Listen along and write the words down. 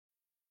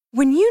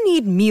When you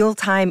need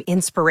mealtime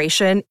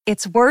inspiration,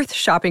 it's worth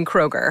shopping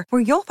Kroger,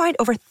 where you'll find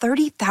over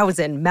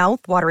 30,000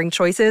 mouth-watering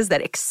choices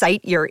that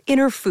excite your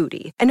inner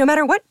foodie. And no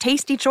matter what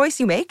tasty choice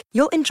you make,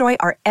 you'll enjoy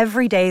our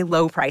everyday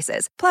low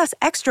prices, plus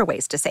extra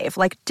ways to save,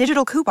 like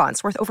digital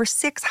coupons worth over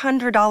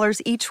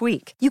 $600 each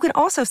week. You can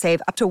also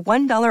save up to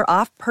 $1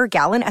 off per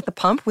gallon at the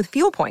pump with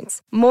fuel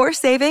points. More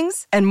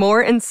savings and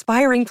more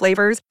inspiring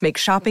flavors make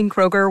shopping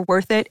Kroger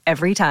worth it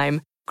every time.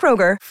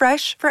 Kroger,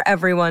 fresh for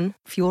everyone.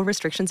 Fuel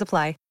restrictions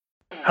apply.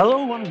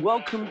 Hello and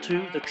welcome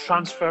to The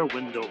Transfer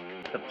Window,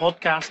 the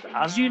podcast,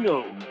 as you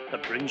know,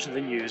 that brings you the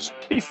news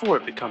before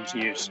it becomes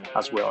news,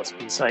 as well as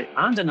insight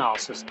and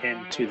analysis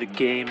into the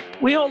game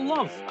we all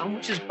love and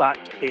which is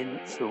back in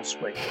full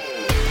swing.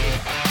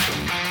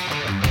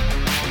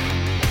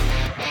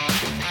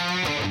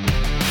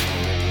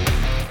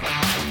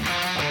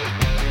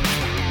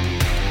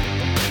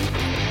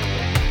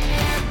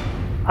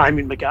 I'm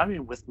Ian McGarry,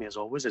 and with me as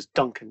always is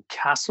Duncan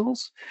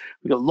Castles.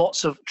 We've got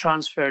lots of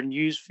transfer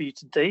news for you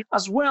today,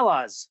 as well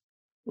as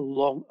the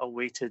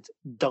long-awaited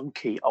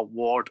Donkey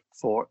Award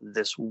for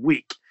this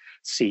week.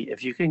 See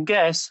if you can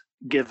guess,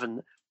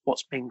 given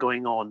what's been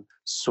going on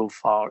so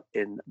far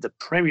in the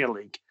Premier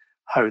League,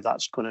 how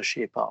that's going to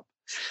shape up.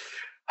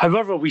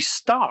 However, we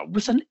start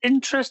with an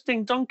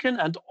interesting, Duncan,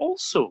 and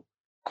also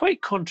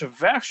quite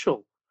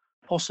controversial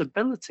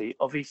possibility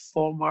of a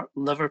former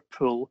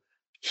Liverpool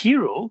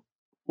hero,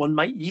 one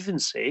might even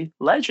say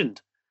legend,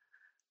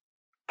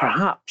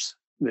 perhaps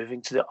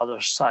moving to the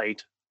other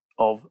side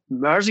of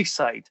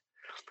Merseyside.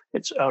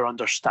 It's our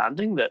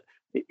understanding that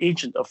the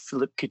agent of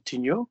Philippe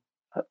Coutinho,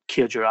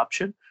 Kia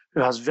Joorabchian,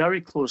 who has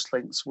very close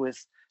links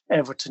with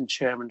Everton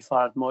chairman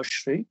Farhad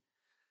Moshri,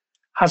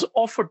 has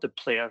offered the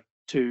player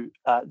to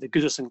the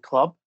Goodison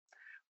club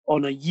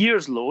on a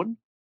year's loan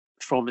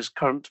from his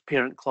current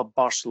parent club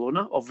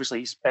Barcelona. Obviously,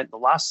 he spent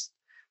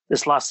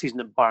this last season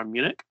at Bayern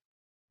Munich.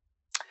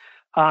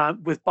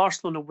 With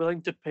Barcelona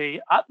willing to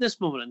pay, at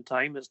this moment in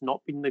time, it's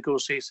not been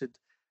negotiated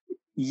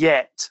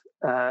yet,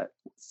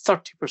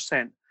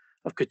 30%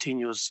 of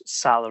Coutinho's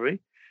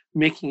salary,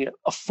 making it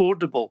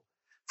affordable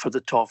for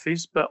the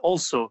Toffees, but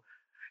also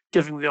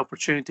giving the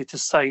opportunity to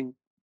sign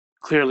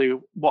clearly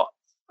what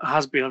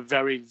has been a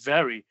very,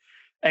 very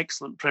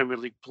excellent Premier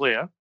League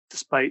player,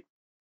 despite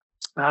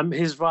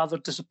his rather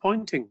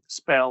disappointing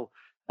spell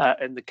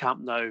in the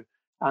Camp Nou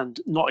and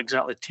not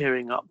exactly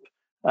tearing up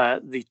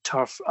the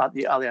turf at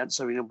the Allianz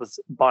Arena with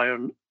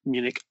Bayern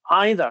Munich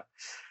either.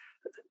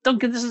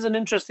 Duncan, this is an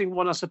interesting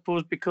one, I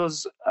suppose,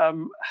 because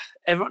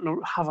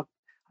Everton have a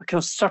kind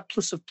of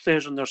surplus of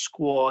players in their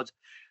squad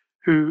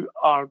who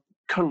are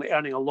currently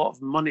earning a lot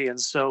of money.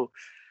 And so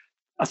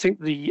I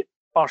think the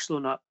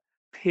Barcelona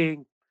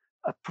paying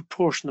a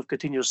proportion of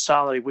Coutinho's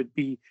salary would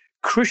be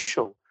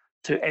crucial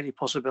to any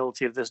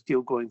possibility of this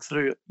deal going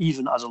through,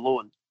 even as a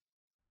loan.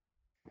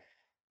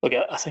 Look,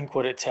 I think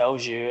what it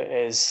tells you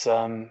is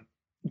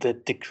the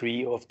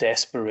degree of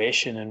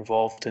desperation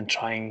involved in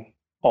trying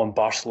on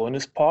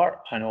Barcelona's part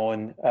and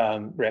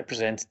on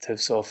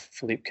representatives of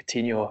Philippe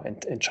Coutinho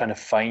in trying to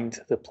find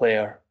the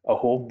player a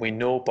home. We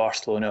know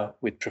Barcelona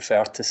would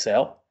prefer to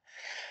sell.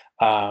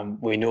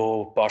 We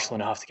know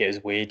Barcelona have to get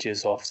his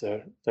wages off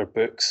their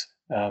books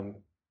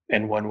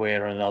in one way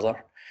or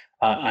another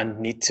and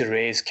need to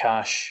raise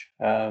cash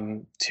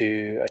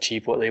to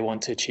achieve what they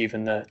want to achieve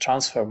in the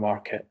transfer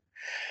market.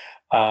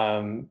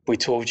 We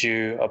told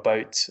you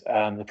about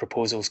the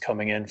proposals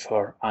coming in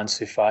for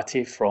Ansu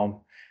Fati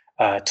from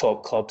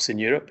top clubs in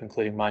Europe,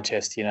 including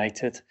Manchester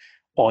United,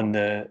 on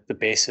the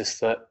basis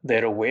that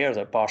they're aware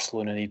that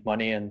Barcelona need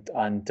money and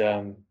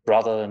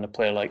rather than a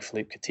player like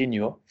Philippe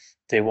Coutinho,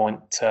 they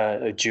want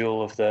a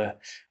jewel of the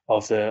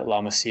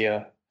La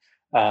Masia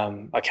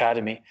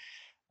academy,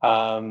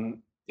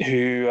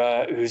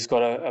 who's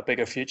got a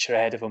bigger future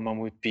ahead of him and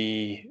would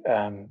be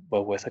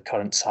with a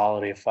current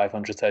salary of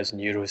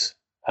 €500,000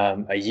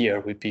 a year,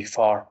 would be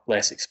far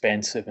less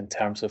expensive in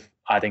terms of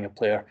adding a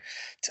player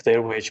to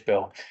their wage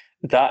bill.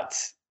 That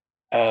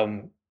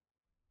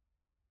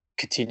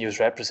Coutinho's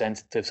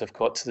representatives have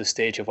got to the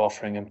stage of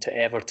offering him to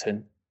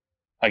Everton.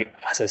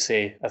 As I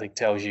say, I think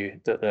tells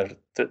you that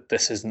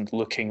this isn't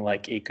looking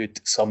like a good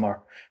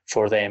summer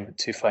for them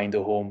to find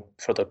a home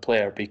for their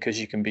player,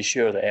 because you can be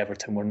sure that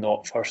Everton were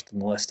not first on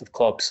the list of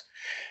clubs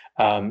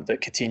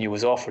that Coutinho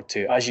was offered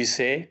to. As you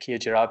say, Kia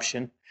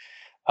Joorabchian,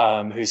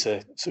 who's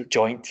a sort of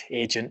joint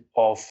agent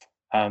of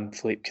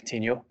Philippe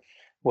Coutinho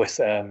with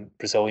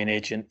Brazilian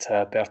agent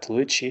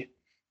Bertolucci,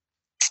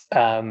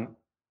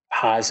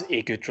 has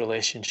a good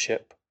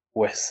relationship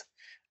with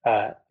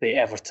the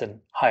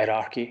Everton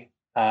hierarchy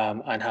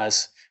and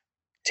has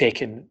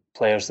taken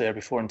players there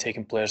before and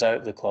taken players out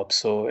of the club.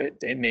 So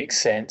it makes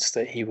sense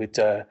that he would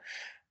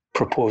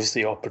propose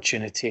the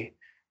opportunity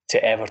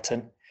to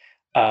Everton.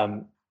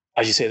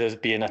 As you say,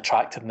 there'd be an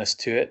attractiveness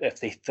to it if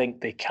they think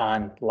they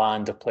can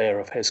land a player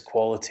of his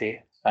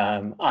quality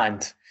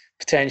and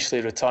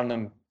potentially return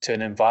him to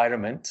an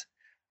environment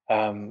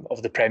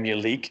of the Premier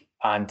League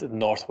and the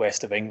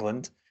northwest of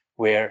England,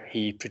 where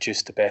he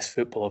produced the best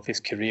football of his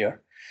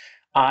career.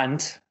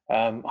 And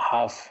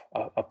have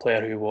a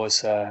player who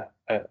was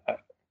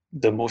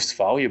the most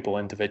valuable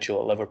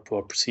individual at Liverpool,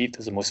 or perceived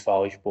as the most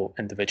valuable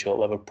individual at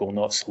Liverpool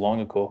not so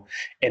long ago,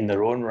 in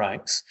their own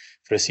ranks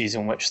for a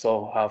season which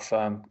they'll have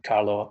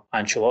Carlo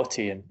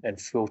Ancelotti in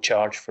full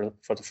charge for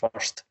the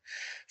first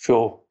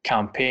full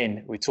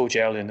campaign. We told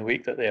you earlier in the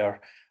week that they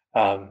are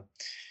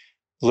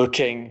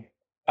looking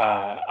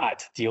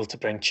at a deal to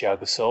bring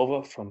Thiago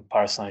Silva from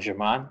Paris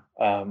Saint-Germain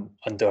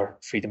under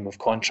freedom of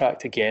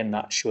contract. Again,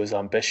 that shows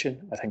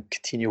ambition. I think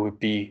Coutinho would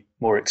be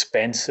more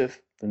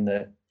expensive than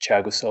the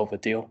Thiago Silva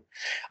deal.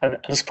 And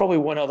there's probably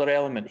one other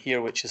element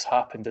here which has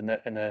happened in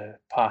the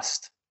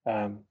past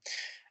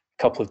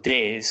couple of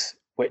days,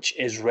 which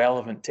is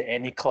relevant to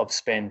any club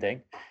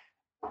spending,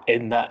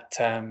 in that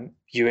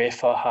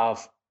UEFA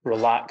have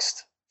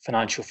relaxed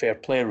financial fair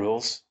play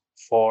rules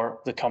for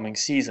the coming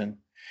season.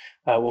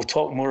 We'll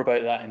talk more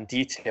about that in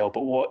detail,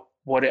 but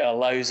what it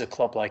allows a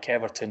club like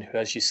Everton, who,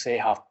 as you say,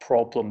 have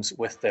problems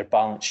with their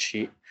balance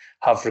sheet,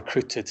 have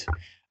recruited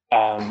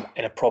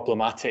in a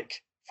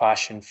problematic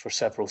fashion for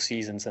several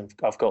seasons, and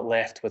I've got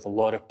left with a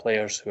lot of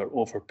players who are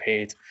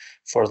overpaid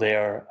for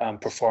their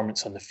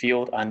performance on the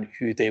field, and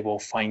who they will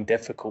find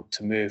difficult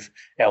to move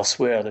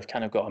elsewhere. They've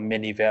kind of got a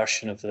mini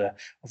version of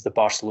the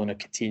Barcelona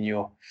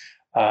Coutinho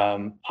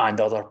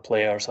and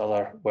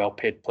other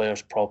well-paid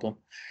players problem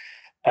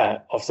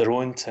of their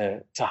own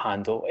to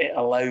handle. It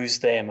allows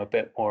them a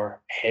bit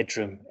more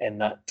headroom in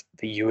that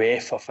the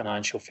UEFA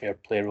financial fair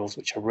play rules,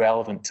 which are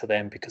relevant to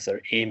them because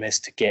their aim is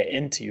to get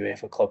into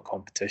UEFA club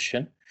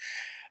competition,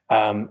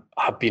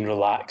 have been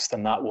relaxed,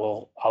 and that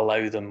will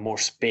allow them more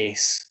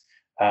space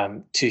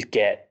to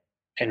get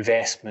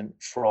investment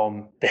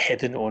from the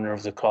hidden owner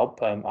of the club,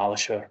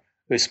 Alisher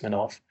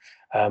Usmanov,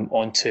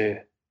 onto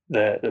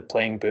the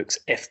playing books,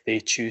 if they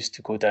choose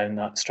to go down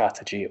that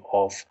strategy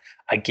of,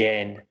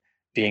 again,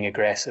 being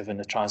aggressive in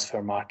the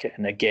transfer market,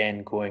 and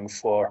again going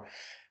for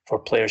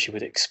players you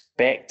would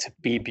expect to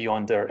be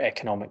beyond their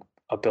economic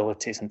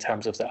abilities in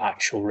terms of the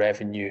actual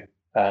revenue,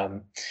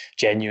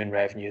 genuine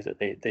revenue that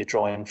they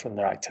draw in from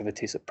their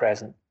activities at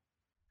present.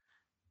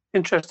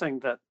 Interesting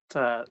that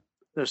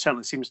there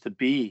certainly seems to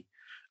be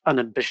an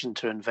ambition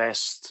to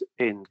invest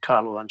in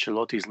Carlo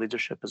Ancelotti's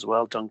leadership as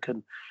well,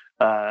 Duncan,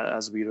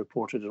 as we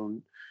reported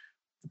on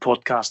the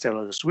podcast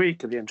earlier this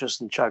week, and the interest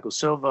in Thiago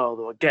Silva,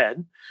 although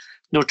again,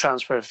 no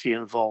transfer fee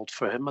involved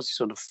for him, as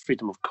he's on a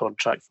freedom of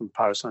contract from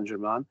Paris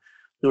Saint-Germain.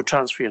 No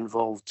transfer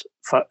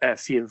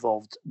fee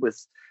involved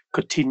with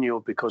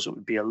Coutinho because it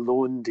would be a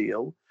loan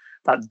deal.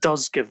 That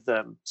does give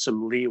them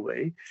some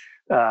leeway.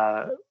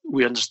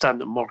 We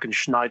understand that Morgan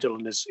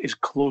Schneiderlin is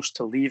close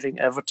to leaving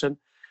Everton,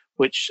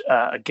 which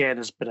again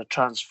has been a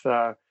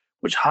transfer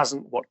which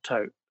hasn't worked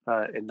out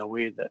in the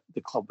way that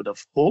the club would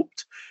have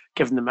hoped,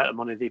 given the amount of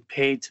money they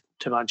paid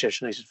to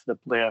Manchester United for the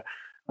player,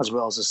 as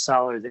well as the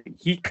salary that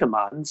he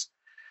commands.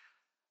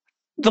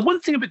 The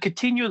one thing about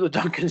Coutinho, though,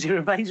 Duncan, is he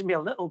reminds me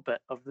a little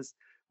bit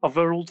of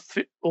our old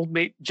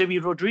mate Jimmy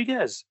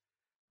Rodriguez,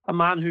 a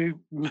man who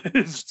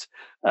moved,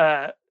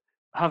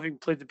 having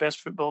played the best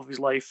football of his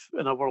life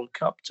in a World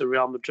Cup, to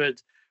Real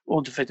Madrid,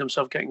 only to find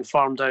himself getting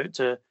farmed out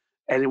to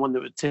anyone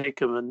that would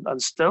take him,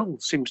 and still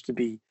seems to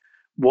be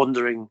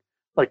wandering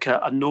like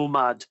a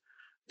nomad,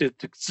 the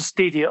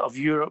stadia of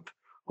Europe,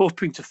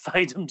 hoping to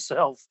find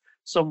himself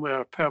somewhere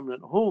a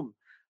permanent home.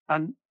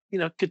 And,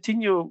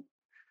 Coutinho,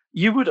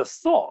 you would have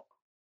thought,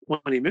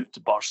 when he moved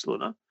to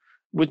Barcelona,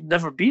 would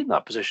never be in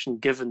that position,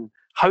 given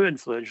how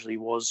influential he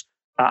was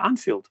at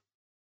Anfield.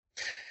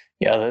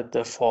 Yeah,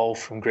 the fall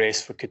from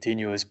grace for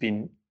Coutinho has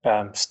been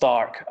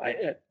stark.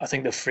 I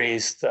think the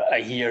phrase that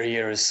I hear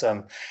here is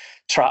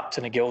trapped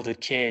in a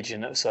gilded cage,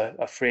 and it's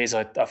a phrase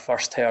I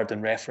first heard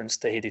in reference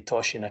to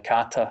Hidetoshi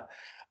Nakata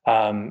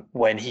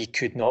when he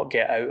could not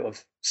get out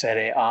of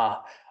Serie A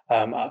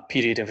at a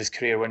period of his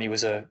career when he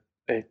was a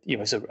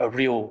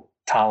real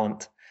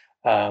talent.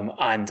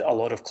 And a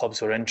lot of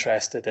clubs were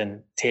interested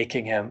in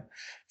taking him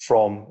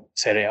from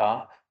Serie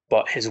A,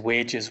 but his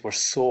wages were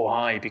so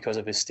high because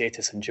of his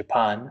status in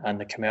Japan and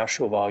the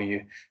commercial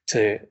value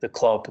to the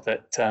club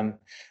that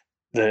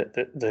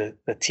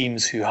the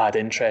teams who had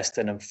interest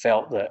in him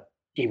felt that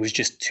he was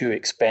just too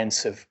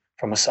expensive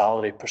from a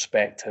salary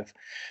perspective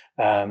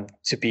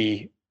to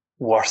be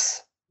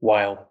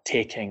worthwhile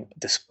taking,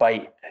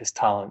 despite his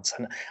talents.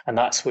 And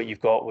that's what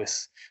you've got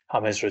with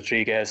James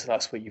Rodriguez.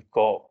 That's what you've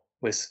got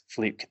with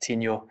Philippe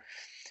Coutinho.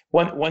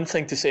 One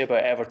thing to say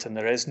about Everton,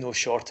 there is no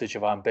shortage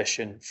of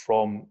ambition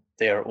from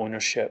their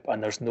ownership,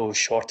 and there's no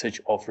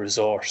shortage of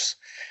resource.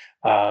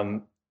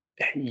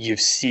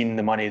 You've seen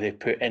the money they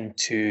put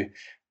into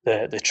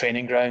the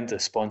training ground, the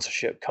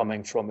sponsorship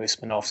coming from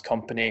Usmanov's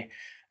company.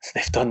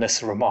 They've done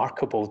this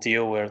remarkable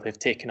deal where they've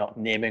taken up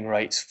naming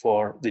rights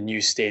for the new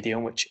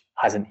stadium, which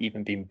hasn't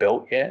even been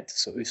built yet.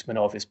 So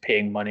Usmanov is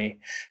paying money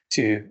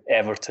to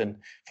Everton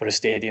for a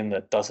stadium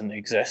that doesn't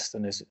exist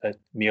and is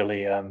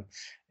merely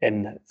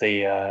in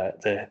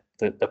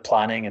the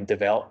planning and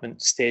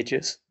development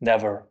stages.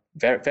 Never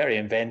very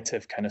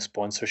inventive kind of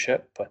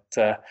sponsorship,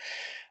 but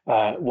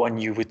one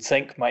you would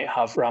think might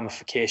have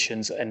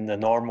ramifications in the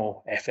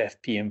normal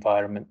FFP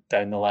environment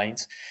down the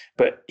lines.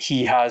 But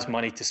he has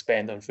money to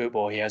spend on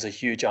football. He has a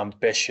huge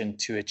ambition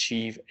to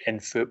achieve in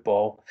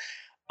football.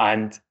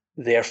 And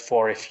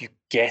therefore, if you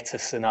get a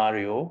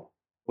scenario,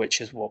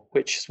 which is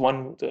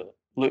one that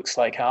looks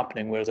like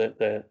happening, where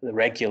the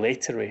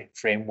regulatory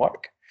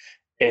framework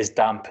is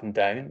dampened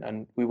down,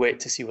 and we wait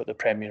to see what the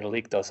Premier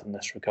League does in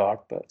this regard,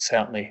 but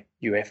certainly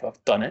UEFA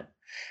have done it.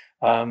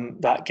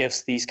 That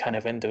gives these kind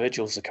of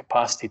individuals the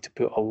capacity to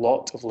put a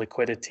lot of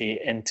liquidity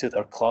into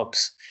their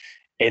clubs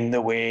in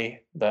the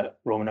way that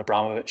Roman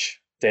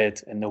Abramovich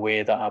did, in the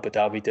way that Abu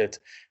Dhabi did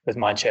with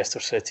Manchester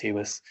City,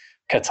 with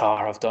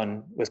Qatar have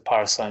done with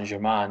Paris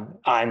Saint-Germain,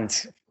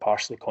 and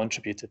partially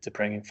contributed to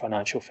bringing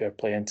financial fair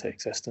play into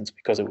existence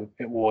because it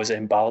was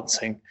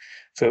imbalancing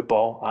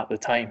football at the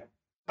time.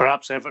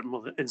 Perhaps Everton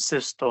will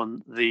insist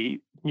on the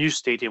new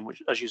stadium,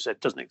 which, as you said,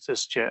 doesn't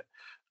exist yet,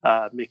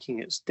 making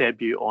its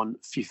debut on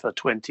FIFA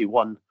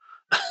 21,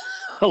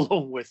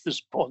 along with the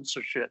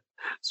sponsorship,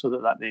 so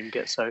that name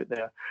gets out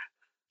there.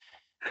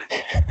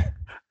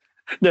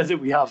 Now that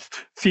we have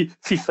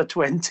FIFA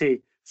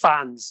 20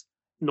 fans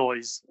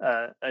noise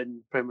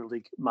in Premier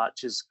League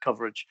matches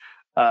coverage,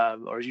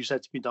 or as you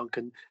said to me,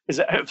 Duncan, is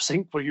it out of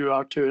sync where you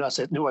are too? And I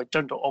said, no, I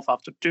turned it off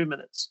after 2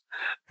 minutes.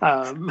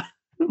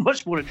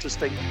 Much more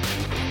interesting.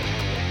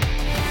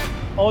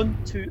 On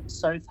to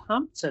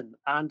Southampton,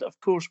 and of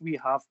course we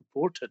have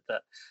reported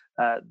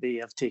that they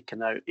have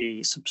taken out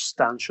a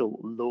substantial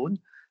loan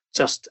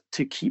just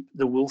to keep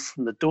the wolf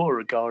from the door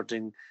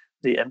regarding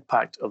the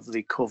impact of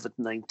the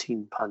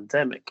COVID-19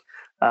 pandemic.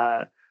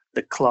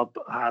 The club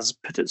has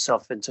put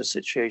itself into a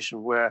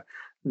situation where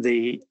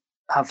they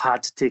have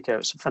had to take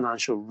out some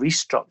financial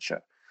restructure.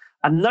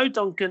 And now,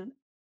 Duncan,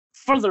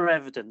 further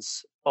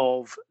evidence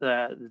of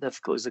the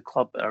difficulties the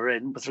club are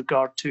in with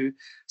regard to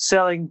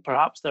selling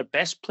perhaps their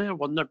best player,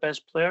 one of their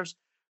best players,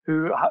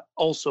 who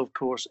also, of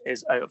course,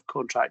 is out of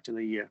contract in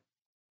a year.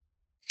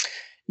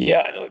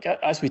 Yeah, look,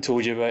 as we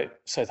told you about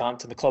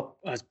Southampton, the club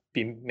has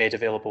been made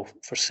available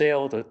for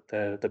sale.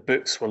 The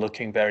books were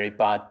looking very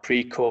bad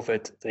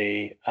pre-COVID.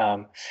 They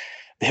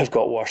have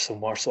got worse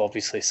and worse,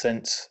 obviously,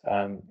 since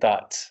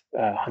that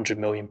 100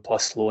 million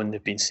plus loan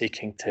they've been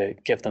seeking to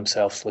give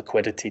themselves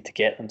liquidity to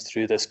get them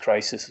through this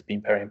crisis has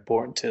been very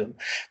important to them.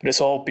 But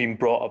it's all been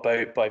brought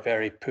about by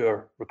very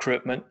poor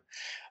recruitment.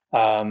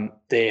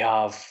 They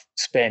have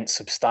spent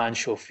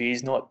substantial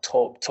fees, not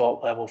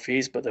top level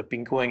fees, but they've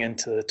been going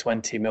into the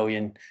 20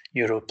 million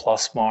euro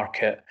plus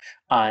market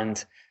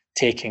and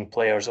taking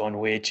players on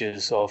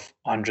wages of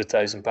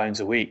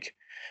 £100,000 a week.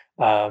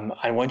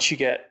 And once you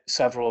get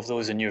several of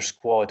those in your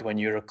squad, when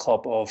you're a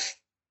club of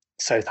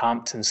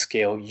Southampton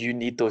scale, you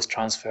need those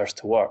transfers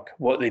to work.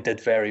 What they did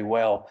very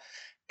well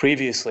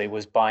previously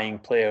was buying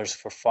players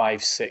for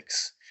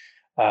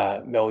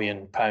 £5-6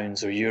 million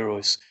or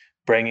euros,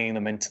 bringing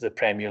them into the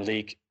Premier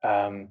League,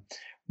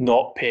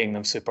 not paying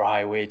them super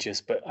high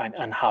wages, but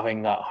and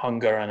having that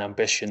hunger and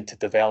ambition to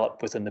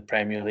develop within the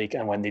Premier League.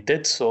 And when they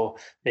did so,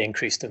 they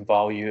increased in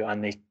value,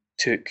 and they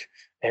took,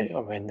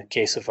 in the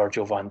case of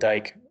Virgil van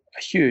Dijk,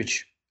 a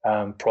huge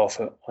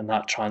profit on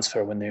that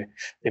transfer when they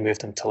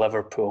moved him to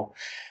Liverpool.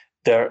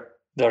 Their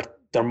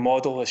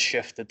model has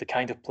shifted. The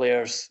kind of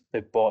players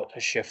they've bought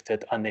has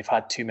shifted, and they've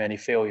had too many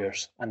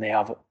failures. And they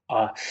have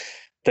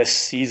this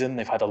season,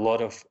 they've had a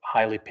lot of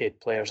highly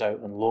paid players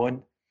out on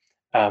loan.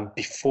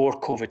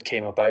 Before COVID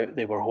came about,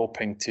 they were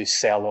hoping to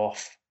sell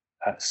off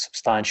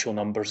substantial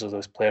numbers of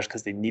those players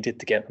because they needed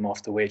to get them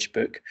off the wage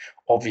book.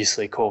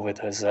 Obviously, COVID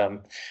has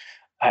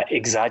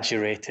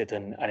exaggerated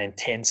and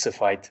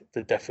intensified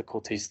the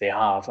difficulties they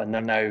have, and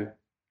they're now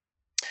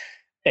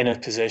in a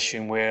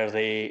position where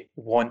they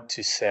want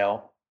to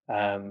sell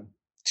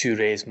to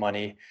raise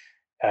money.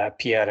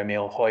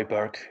 Pierre-Emile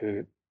Højbjerg,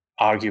 who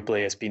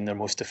arguably has been their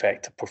most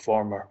effective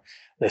performer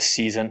this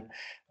season,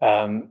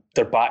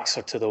 their backs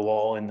are to the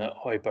wall in that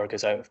Højbjerg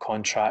is out of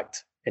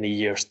contract in a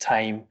year's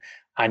time,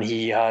 and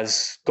he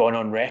has gone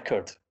on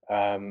record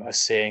as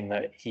saying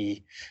that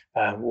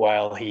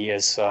while he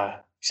is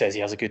says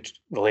he has a good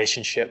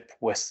relationship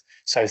with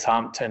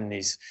Southampton,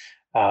 he's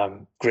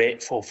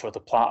grateful for the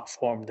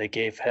platform they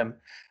gave him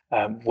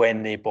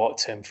when they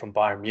bought him from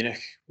Bayern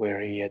Munich, where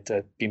he had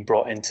been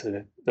brought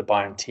into the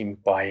Bayern team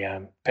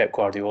by Pep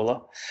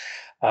Guardiola.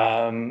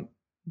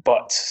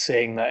 But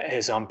saying that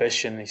his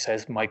ambition, he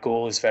says, my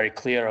goal is very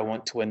clear. I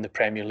want to win the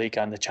Premier League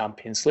and the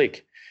Champions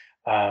League.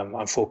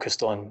 I'm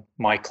focused on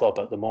my club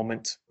at the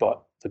moment,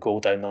 but the goal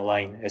down the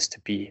line is to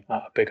be at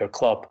a bigger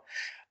club.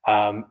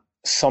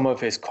 Some of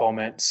his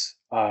comments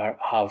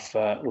have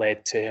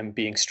led to him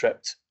being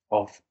stripped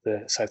of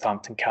the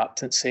Southampton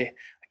captaincy.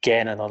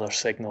 Again, another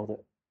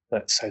signal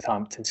that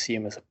Southampton see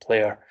him as a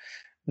player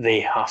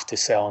they have to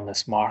sell in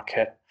this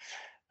market.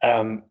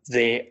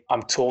 They,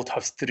 I'm told,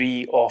 have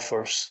 3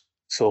 offers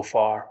so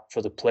far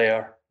for the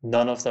player.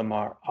 None of them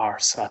are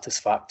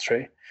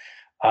satisfactory.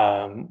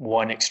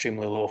 One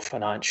extremely low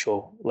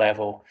financial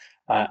level,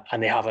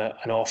 and they have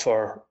an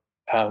offer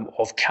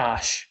of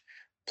cash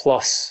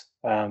plus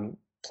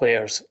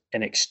players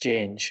in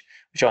exchange,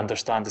 which I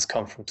understand has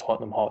come from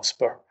Tottenham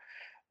Hotspur.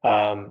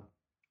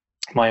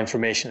 My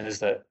information is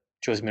that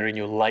Jose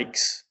Mourinho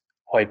likes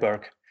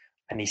Højbjerg,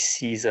 and he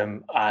sees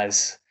him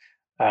as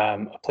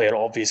a player,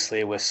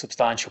 obviously, with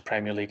substantial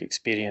Premier League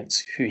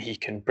experience, who he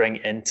can bring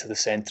into the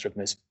centre of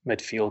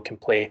midfield, can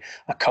play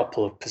a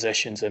couple of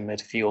positions in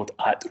midfield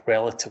at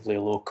relatively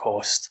low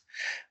cost,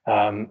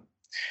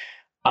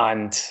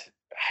 and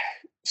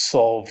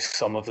solve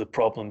some of the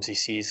problems he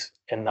sees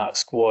in that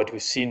squad.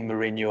 We've seen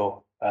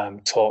Mourinho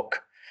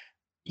talk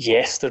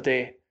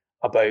yesterday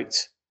about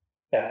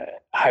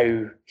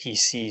how he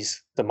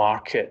sees the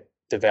market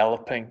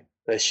developing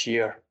this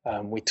year.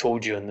 We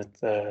told you on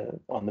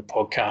the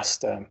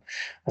podcast,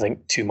 I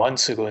think 2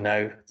 months ago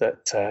now,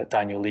 that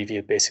Daniel Levy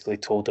had basically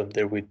told him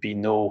there would be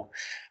no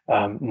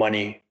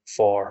money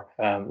for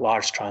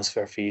large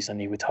transfer fees, and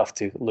he would have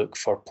to look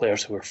for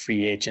players who were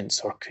free agents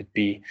or could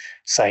be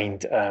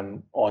signed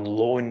on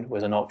loan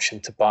with an option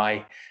to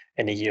buy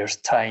in a year's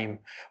time,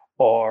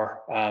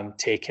 or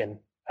taken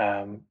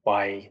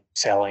by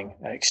selling,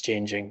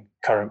 exchanging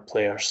current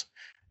players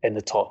in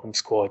the Tottenham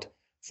squad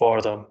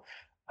for them.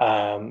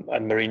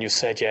 And Mourinho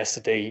said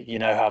yesterday, you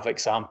now have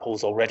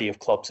examples already of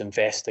clubs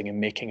investing and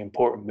making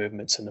important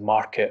movements in the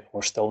market.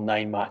 We're still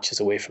 9 matches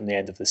away from the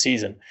end of the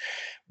season.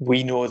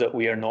 We know that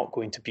we are not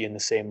going to be in the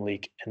same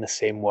league, in the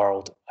same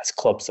world, as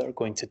clubs that are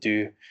going to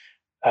do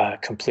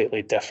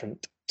completely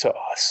different to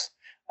us.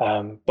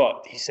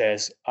 But he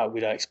says,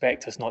 would I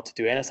expect us not to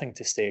do anything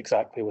to stay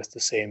exactly with the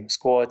same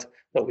squad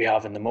that we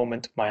have in the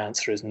moment? My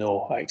answer is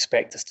no. I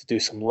expect us to do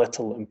some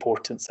little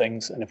important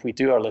things. And if we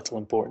do our little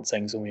important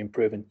things and we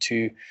improve in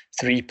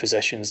 2-3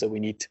 positions that we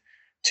need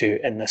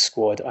to in this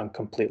squad, I'm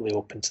completely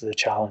open to the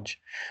challenge.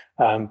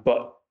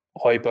 But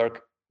Højbjerg,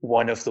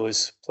 one of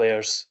those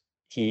players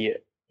he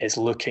is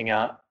looking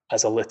at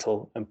as a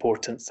little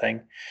important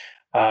thing.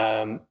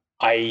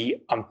 I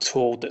am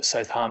told that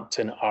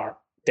Southampton are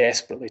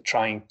desperately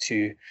trying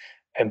to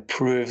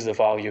improve the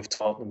value of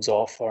Tottenham's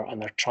offer,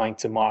 and they're trying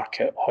to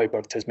market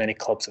Højbjerg to as many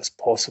clubs as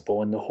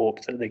possible in the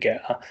hope that they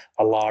get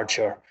a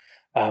larger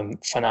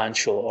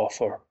financial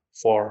offer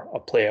for a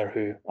player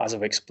who, as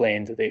I've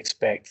explained, they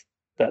expect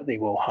that they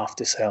will have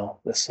to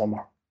sell this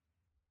summer.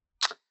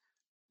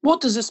 What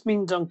does this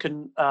mean,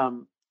 Duncan,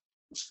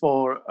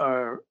 for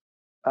our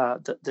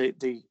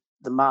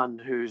the man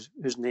whose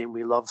name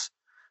we love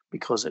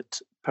because it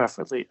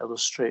perfectly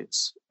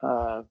illustrates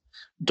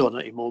Donna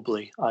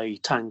Immobile, i.e.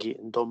 Tanguy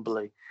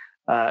Ndombele.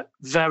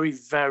 Very,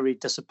 very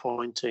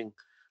disappointing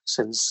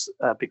since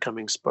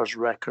becoming Spurs'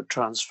 record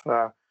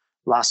transfer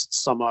last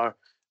summer.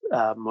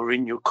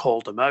 Mourinho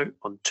called him out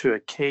on 2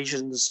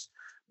 occasions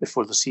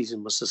before the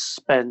season was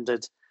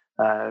suspended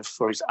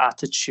for his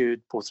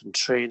attitude, both in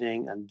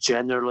training and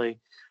generally.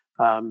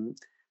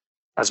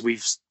 As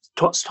we've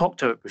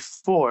talked about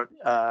before,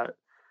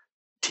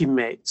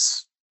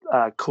 teammates,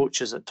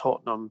 coaches at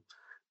Tottenham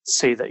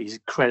say that he's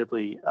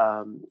incredibly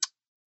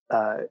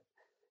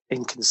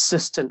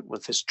inconsistent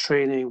with his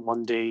training.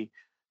 One day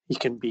he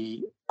can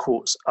be,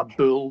 quotes, a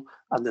bull,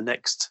 and the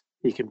next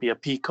he can be a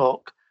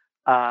peacock.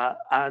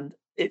 And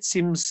it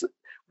seems,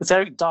 with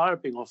Eric Dyer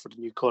being offered a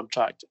new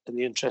contract and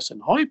the interest in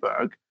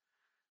Højbjerg,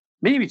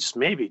 maybe, just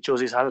maybe,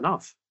 Jose's had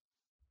enough.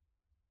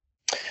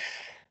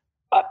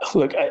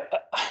 Look,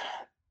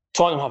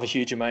 Tottenham have a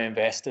huge amount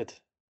invested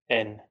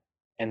in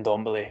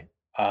Ndombele.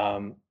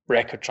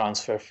 Record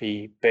transfer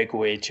fee, big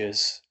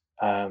wages.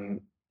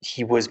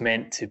 He was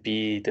meant to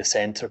be the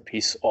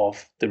centrepiece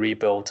of the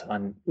rebuild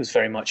and was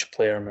very much a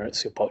player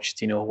Mauricio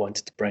Pochettino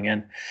wanted to bring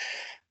in.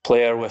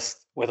 Player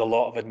with a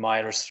lot of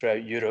admirers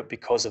throughout Europe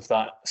because of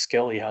that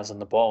skill he has on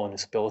the ball and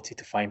his ability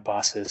to find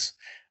passes,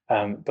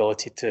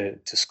 ability to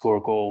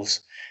score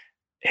goals.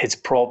 His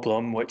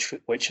problem, which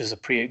is a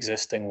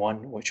pre-existing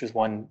one, which is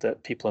one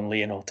that people in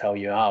Lyon will tell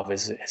you have,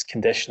 is his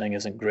conditioning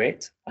isn't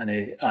great, and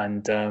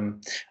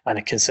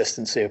a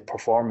consistency of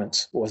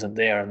performance wasn't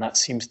there, and that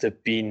seems to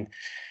have been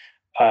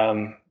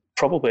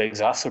probably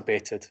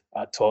exacerbated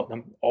at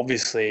Tottenham.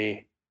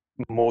 Obviously,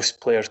 most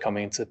players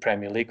coming into the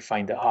Premier League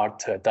find it hard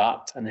to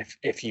adapt, and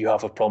if you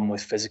have a problem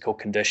with physical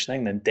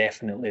conditioning, then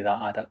definitely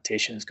that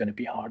adaptation is going to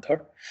be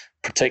harder,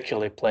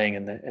 particularly playing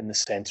in the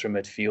centre of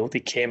midfield. He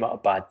came at a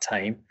bad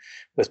time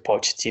with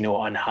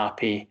Pochettino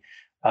unhappy,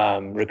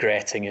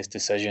 regretting his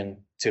decision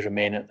to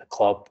remain at the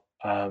club.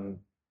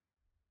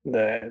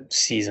 The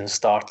season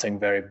starting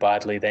very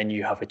badly, then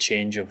you have a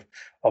change of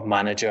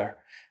manager,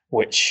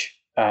 which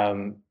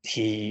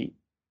you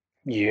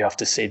have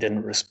to say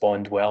didn't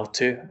respond well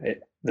to.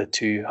 The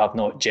two have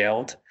not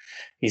gelled.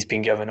 He's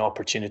been given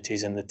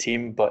opportunities in the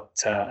team, but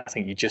I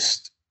think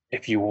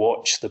if you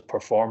watch the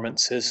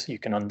performances, you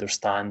can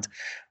understand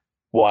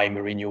why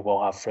Mourinho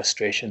will have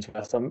frustrations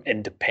with him,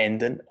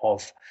 independent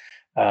of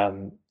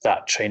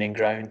that training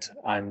ground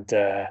and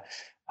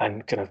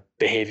kind of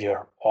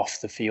behaviour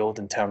off the field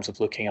in terms of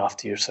looking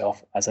after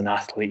yourself as an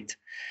athlete.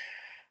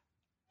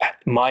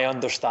 My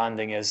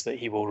understanding is that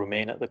he will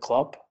remain at the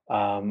club,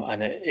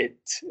 and it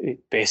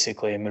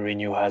basically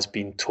Mourinho has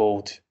been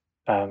told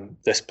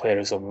this player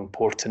is of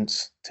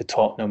importance to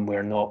Tottenham.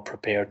 We're not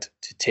prepared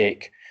to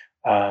take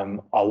a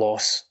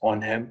loss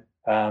on him.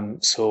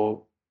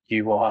 So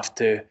you will have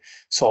to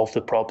solve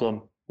the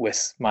problem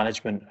with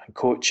management and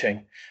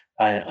coaching.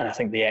 And I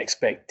think the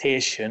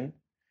expectation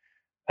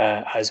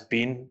has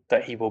been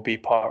that he will be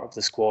part of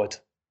the squad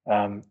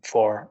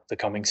for the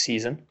coming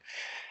season.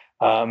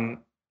 And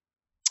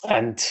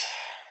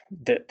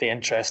the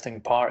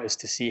interesting part is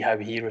to see how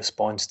he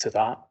responds to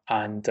that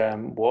and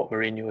what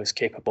Mourinho is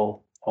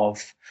capable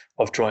of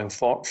drawing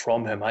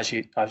from him. As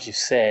you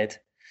said,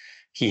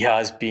 he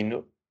has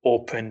been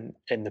open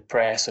in the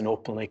press and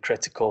openly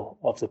critical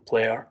of the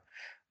player.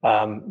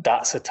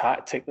 That's a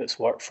tactic that's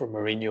worked for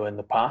Mourinho in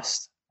the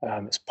past.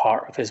 It's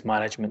part of his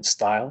management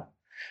style.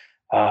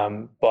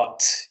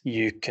 But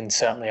you can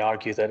certainly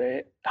argue that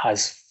it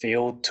has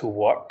failed to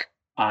work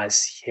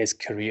as his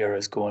career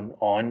has gone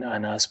on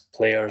and as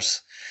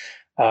players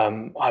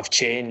have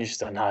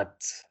changed and had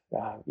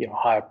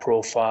higher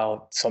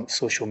profile. Some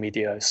social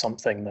media is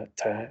something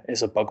that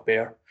is a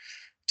bugbear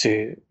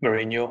to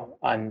Mourinho,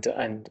 and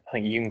I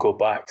think you can go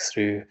back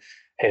through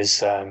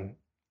his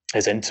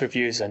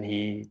interviews and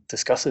he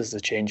discusses the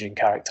changing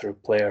character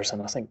of players,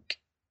 and I think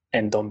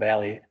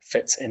Ndombele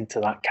fits into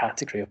that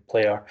category of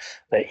player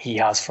that he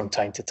has from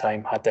time to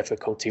time had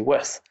difficulty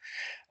with.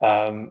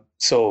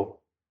 So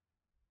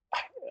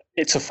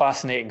it's a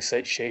fascinating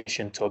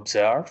situation to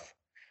observe.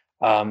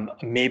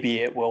 Maybe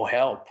it will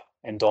help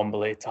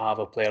Ndombele to have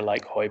a player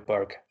like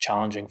Højbjerg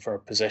challenging for a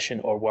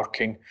position or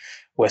working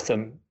with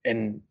him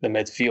in the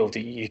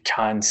midfield. You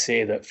can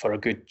say that for a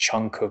good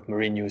chunk of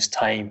Mourinho's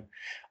time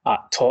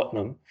at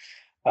Tottenham,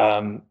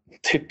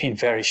 they've been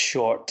very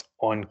short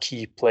on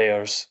key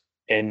players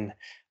in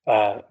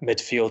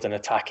midfield and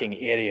attacking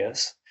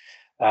areas.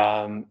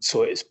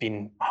 So it's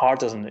been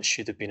harder than it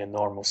should have been in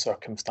normal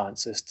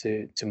circumstances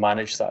to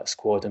manage that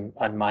squad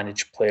and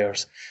manage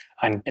players,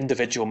 and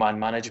individual man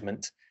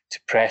management to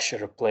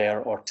pressure a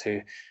player or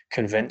to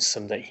convince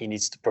him that he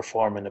needs to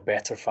perform in a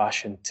better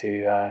fashion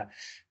to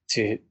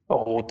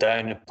hold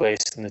down a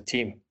place in the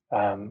team.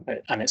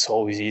 And it's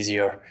always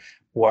easier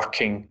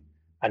working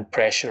and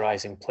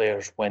pressurizing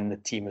players when the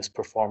team is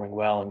performing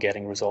well and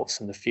getting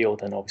results in the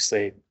field. And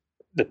obviously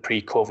the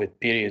pre-COVID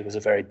period was a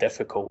very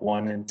difficult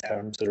one in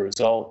terms of the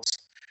results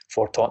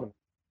for Tottenham.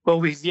 Well,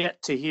 we've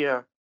yet to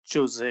hear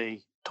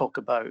Jose talk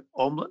about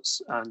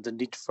omelettes and the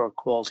need for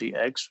quality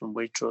eggs from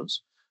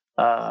Waitrose.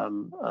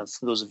 For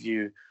those of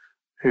you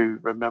who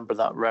remember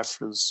that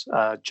reference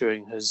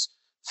during his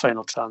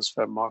final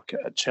transfer market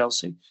at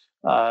Chelsea.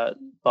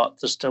 But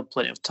there's still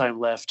plenty of time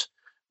left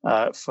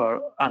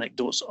for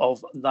anecdotes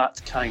of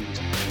that kind.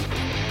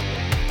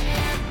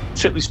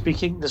 Strictly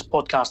speaking, this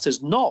podcast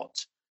is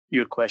not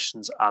your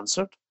questions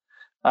answered.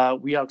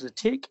 We are going to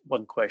take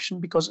one question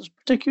because it's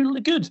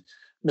particularly good.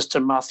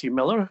 Mr. Matthew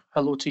Miller,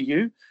 hello to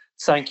you.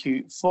 Thank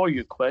you for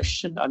your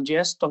question. And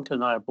yes, Duncan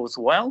and I are both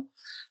well.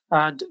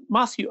 And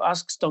Matthew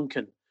asks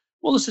Duncan,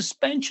 will the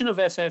suspension of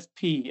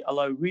FFP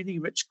allow really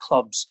rich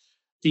clubs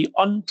the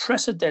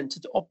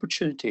unprecedented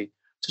opportunity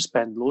to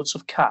spend loads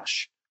of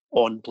cash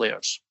on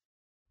players?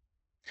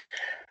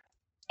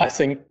 I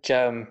think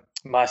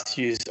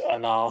Matthew's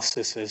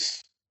analysis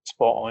is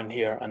spot on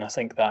here, and I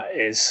think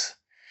that's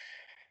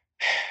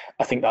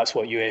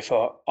what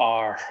UEFA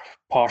are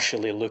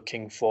partially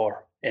looking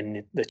for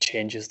in the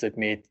changes they've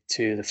made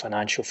to the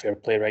financial fair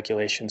play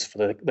regulations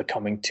for the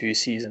coming two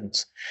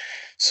seasons.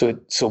 So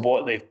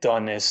what they've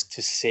done is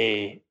to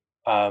say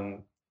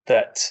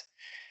that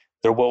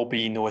there will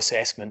be no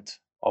assessment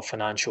of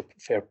financial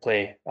fair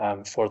play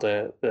for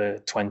the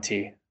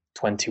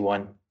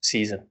 2021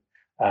 season,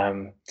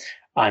 and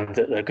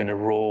that they're going to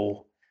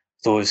roll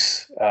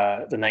those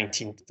the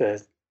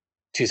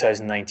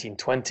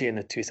 2019-20 and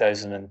the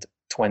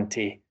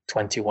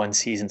 2020-21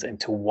 seasons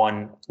into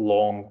one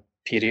long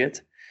period,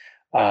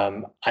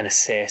 and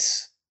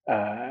assess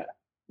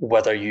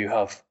whether you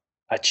have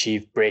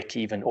achieved break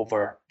even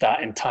over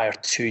that entire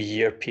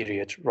 2-year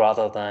period,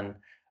 rather than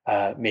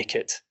make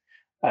it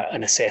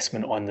an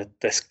assessment on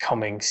this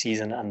coming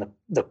season and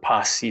the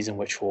past season,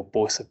 which will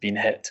both have been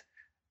hit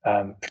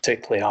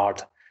particularly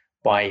hard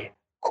by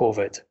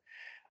COVID.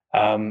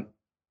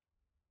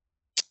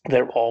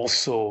 They're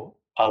also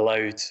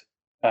allowed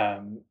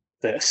the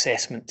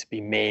assessment to be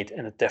made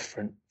in a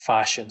different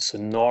fashion. So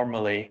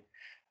normally,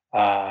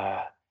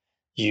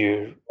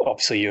 your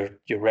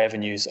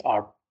revenues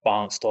are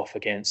balanced off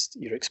against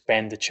your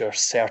expenditure.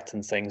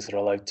 Certain things are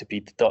allowed to be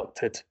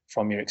deducted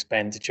from your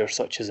expenditure,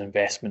 such as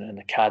investment in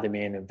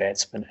academy and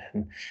investment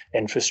in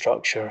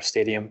infrastructure,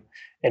 stadium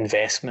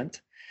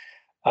investment.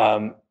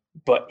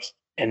 But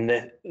in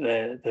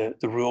the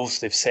rules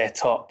they've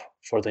set up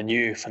for the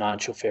new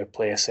financial fair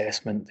play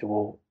assessment, they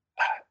will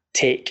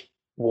take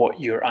what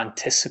your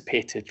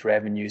anticipated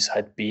revenues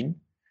had been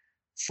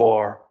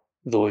for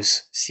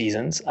those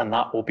seasons, and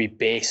that will be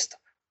based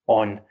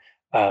on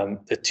the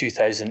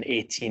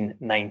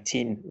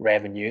 2018-19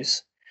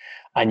 revenues,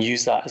 and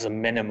use that as a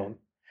minimum.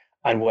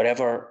 And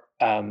whatever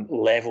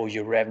level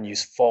your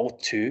revenues fall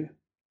to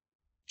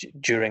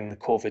during the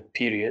COVID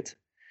period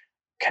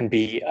can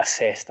be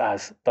assessed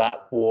as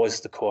that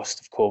was the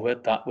cost of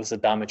COVID, that was the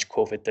damage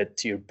COVID did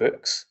to your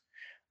books,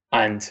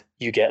 and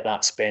you get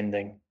that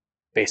spending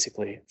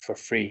basically for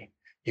free.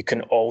 You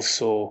can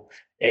also,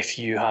 if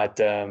you had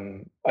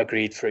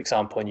agreed, for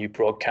example, a new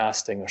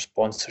broadcasting or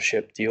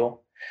sponsorship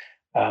deal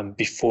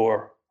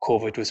before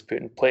COVID was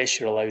put in place,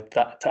 you're allowed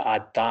to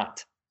add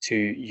that to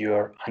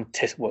your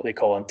what they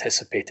call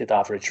anticipated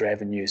average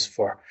revenues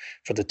for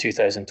the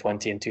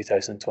 2020 and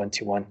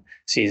 2021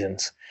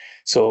 seasons.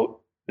 So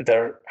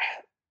they're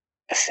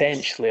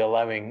essentially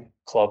allowing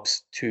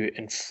clubs to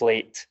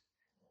inflate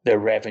their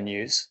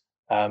revenues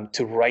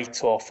to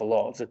write off a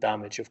lot of the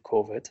damage of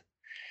COVID.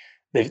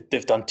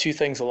 They've done two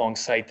things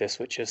alongside this,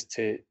 which is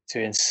to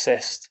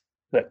insist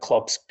that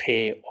clubs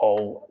pay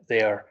all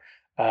their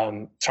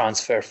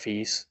transfer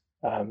fees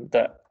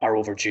that are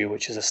overdue,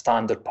 which is a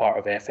standard part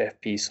of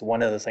FFP. So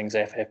one of the things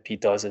FFP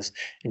does is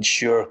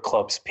ensure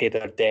clubs pay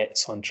their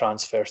debts on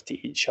transfers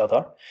to each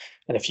other.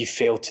 And if you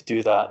fail to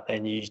do that,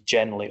 then you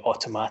generally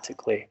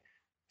automatically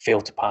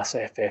fail to pass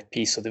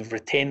FFP. So they've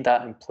retained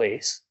that in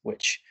place,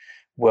 which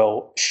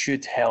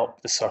should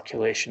help the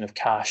circulation of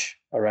cash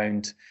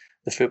around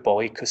the football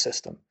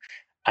ecosystem.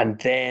 And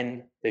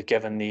then they've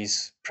given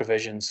these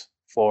provisions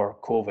for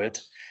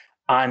COVID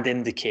and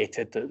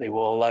indicated that they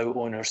will allow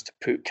owners to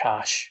put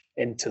cash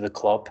into the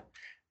club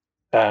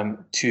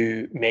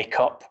to make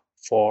up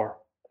for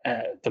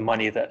the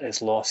money that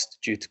is lost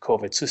due to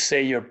COVID. So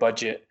say your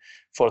budget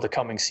for the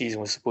coming season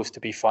was supposed to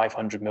be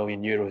 500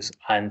 million euros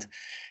and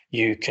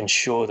you can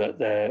show that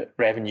the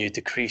revenue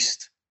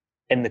decreased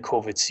in the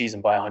COVID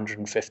season by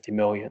 150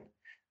 million,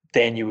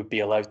 then you would be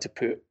allowed to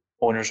put,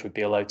 owners would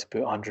be allowed to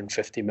put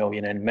 150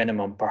 million in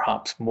minimum,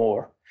 perhaps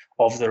more,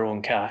 of their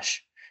own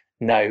cash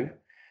now,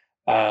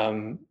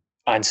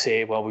 and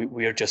say, well,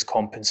 we are just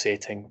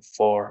compensating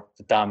for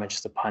the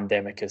damage the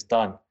pandemic has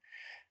done.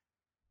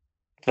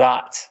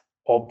 That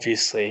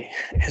obviously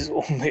is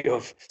only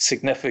of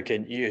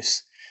significant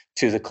use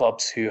to the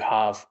clubs who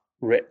have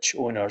rich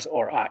owners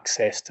or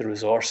access to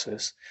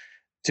resources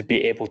to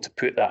be able to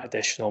put that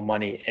additional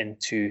money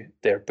into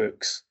their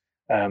books.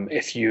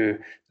 If you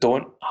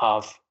don't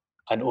have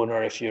an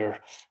owner, if you're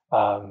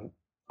a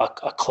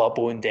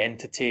club-owned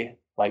entity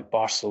like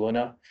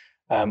Barcelona,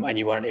 and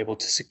you weren't able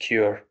to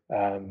secure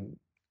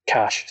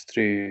cash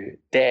through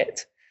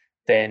debt,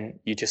 then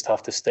you just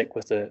have to stick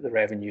with the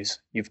revenues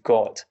you've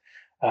got.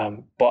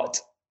 But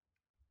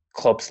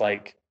clubs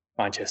like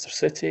Manchester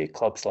City,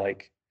 clubs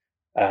like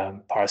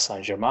Paris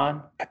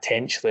Saint-Germain,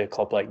 potentially a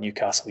club like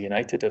Newcastle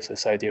United, if the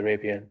Saudi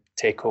Arabian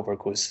takeover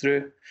goes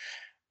through,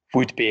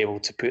 would be able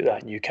to put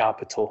that new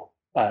capital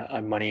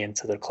and money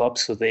into their club.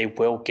 So they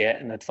will get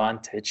an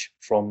advantage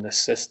from this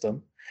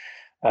system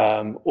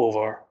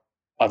over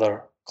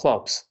other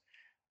clubs.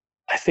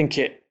 I think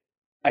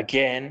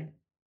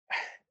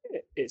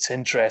it's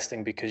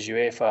interesting because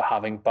UEFA,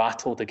 having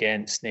battled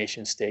against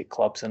nation state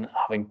clubs and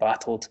having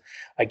battled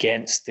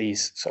against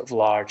these sort of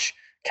large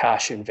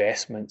cash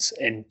investments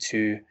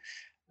into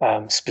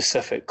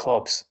specific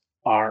clubs,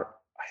 are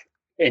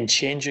in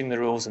changing the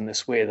rules in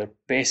this way. They're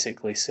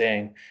basically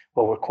saying,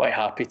 well, we're quite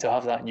happy to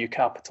have that new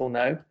capital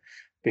now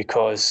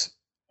because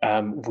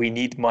we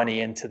need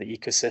money into the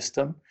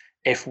ecosystem.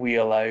 If we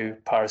allow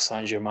Paris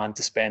Saint-Germain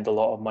to spend a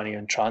lot of money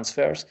on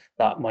transfers,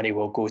 that money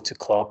will go to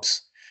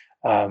clubs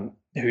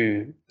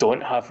who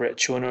don't have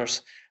rich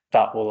owners.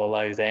 That will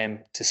allow them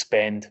to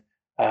spend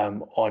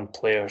on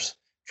players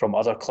from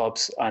other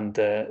clubs, and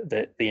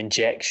the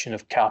injection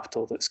of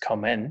capital that's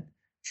come in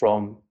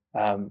from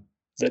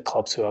the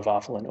clubs who have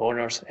affluent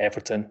owners,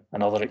 Everton,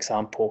 another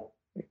example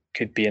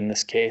could be in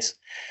this case,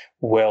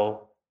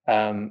 will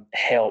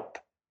help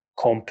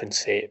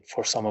compensate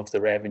for some of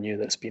the revenue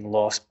that's been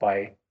lost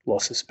by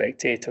loss of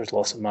spectators,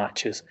 loss of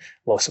matches,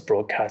 loss of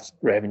broadcast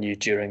revenue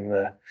during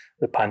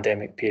the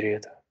pandemic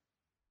period.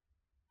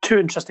 Two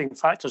interesting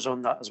factors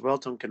on that as well,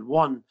 Duncan.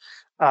 One,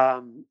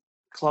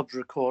 clubs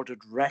recorded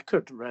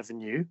record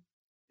revenue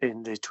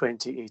in the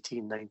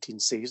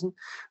 2018-19 season,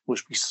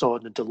 which we saw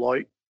in the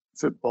Deloitte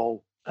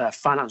Football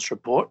Finance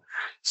Report.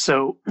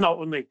 So not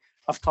only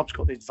have clubs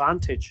got the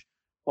advantage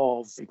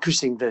of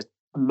increasing the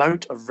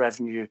amount of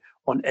revenue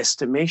on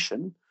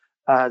estimation,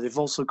 they've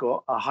also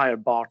got a higher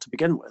bar to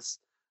begin with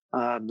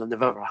than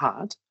they've ever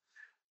had.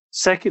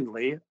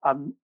 Secondly,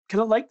 kind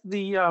of like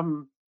the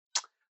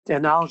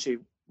analogy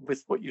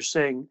with what you're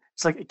saying.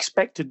 It's like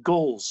expected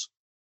goals,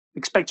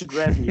 expected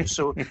revenue.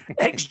 So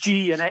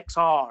XG and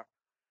XR.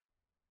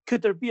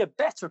 Could there be a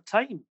better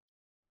time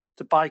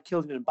to buy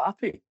Kylian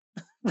Mbappe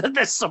than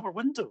this summer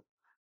window?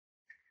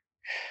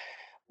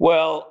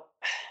 Well,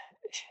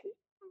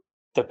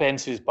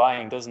 depends who's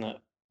buying, doesn't it?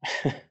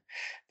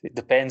 It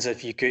depends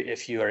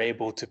if you are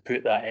able to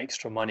put that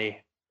extra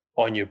money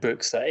on your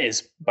books that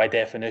is by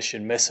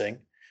definition missing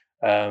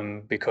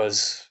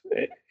because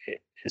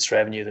it's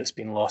revenue that's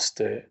been lost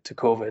to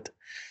COVID.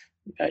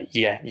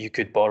 You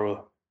could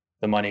borrow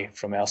the money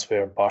from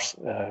elsewhere.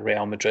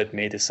 Real Madrid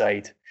may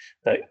decide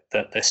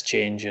that this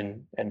change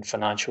in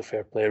financial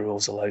fair play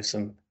rules allows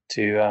them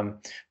to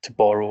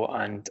borrow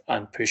and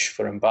push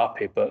for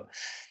Mbappe. But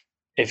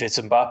if it's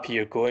Mbappe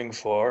you're going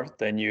for,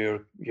 then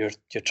you're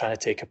trying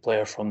to take a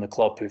player from the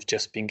club who've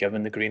just been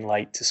given the green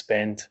light to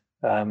spend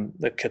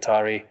the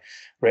Qatari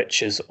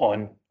riches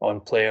on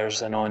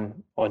players and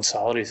on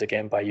salaries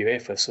again by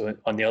UEFA. So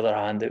on the other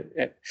hand,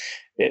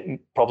 it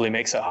probably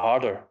makes it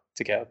harder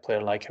to get a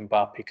player like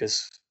Mbappe,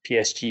 because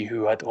PSG,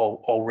 who had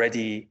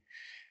already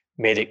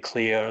made it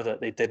clear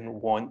that they didn't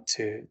want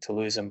to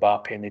lose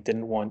Mbappe and they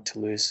didn't want to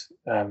lose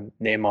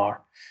Neymar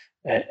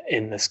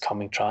in this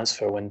coming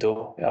transfer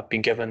window, I've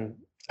been given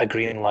a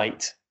green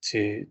light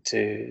to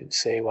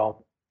say,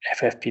 well,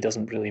 FFP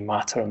doesn't really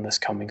matter in this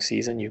coming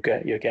season. You're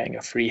getting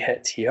a free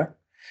hit here.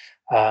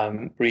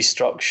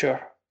 Restructure,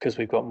 because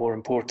we've got more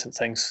important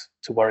things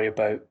to worry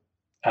about.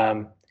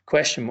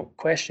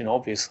 Question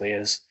obviously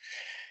is,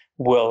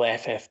 will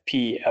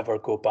FFP ever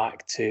go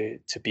back to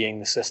being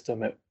the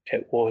system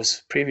it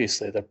was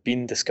previously? There have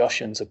been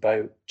discussions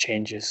about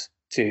changes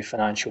to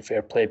financial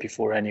fair play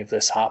before any of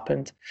this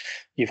happened.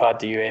 You've had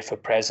the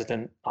UEFA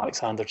president,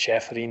 Alexander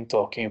Ceferin,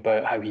 talking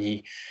about how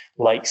he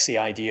likes the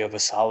idea of a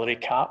salary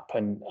cap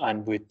and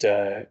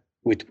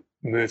would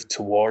move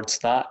towards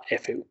that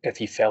if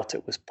he felt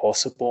it was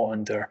possible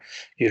under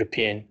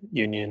European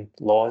Union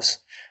laws.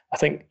 I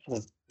think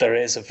there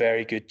is a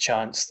very good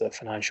chance that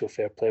financial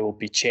fair play will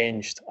be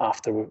changed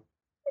after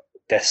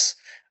this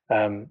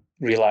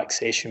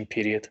relaxation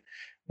period,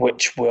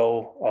 which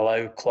will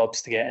allow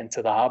clubs to get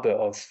into the habit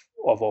of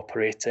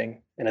operating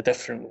in a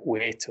different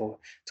way to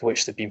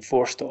which they've been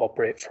forced to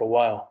operate for a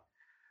while.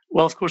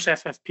 Well, of course,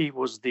 FFP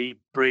was the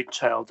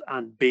brainchild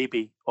and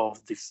baby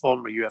of the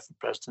former UEFA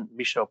president,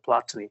 Michel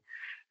Platini,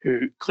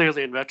 who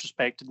clearly, in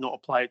retrospect, did not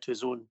apply it to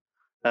his own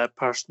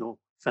personal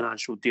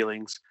financial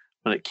dealings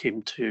when it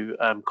came to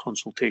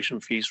consultation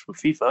fees from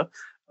FIFA.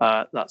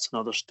 That's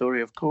another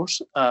story, of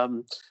course.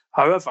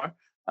 However,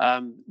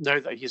 now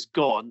that he's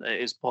gone,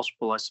 it is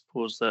possible, I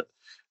suppose, that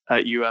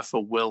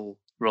UEFA will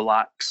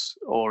relax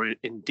or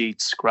indeed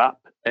scrap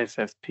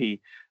FFP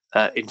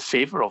in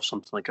favour of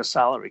something like a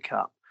salary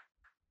cap.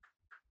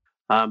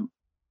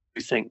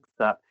 We think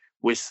that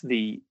with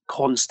the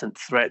constant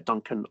threat,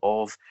 Duncan,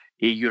 of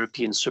a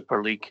European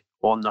Super League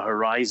on the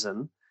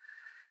horizon,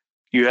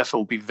 UEFA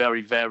will be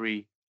very,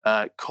 very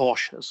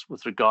cautious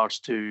with regards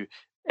to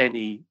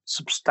any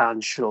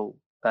substantial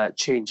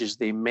changes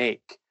they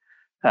make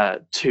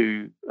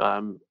to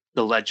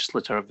the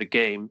legislature of the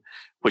game,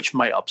 which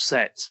might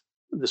upset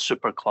the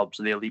super clubs,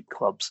 the elite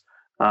clubs.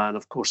 And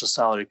of course, a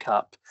salary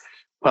cap,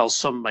 well,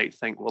 some might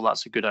think, well,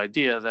 that's a good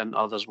idea. Then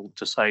others will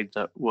decide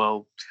that,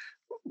 well,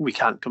 we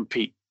can't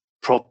compete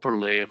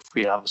properly if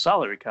we have a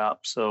salary cap,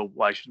 so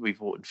why should we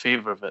vote in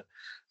favour of it?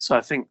 So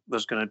I think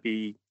there's going to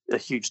be a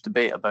huge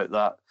debate about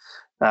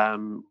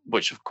that,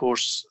 which of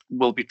course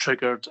will be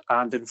triggered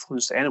and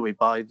influenced anyway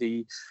by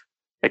the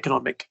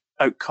economic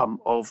outcome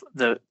of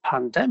the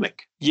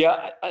pandemic.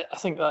 Yeah, I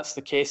think that's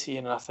the case,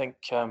 Ian. I think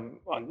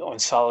on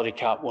salary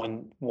cap,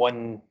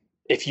 one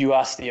if you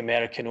ask the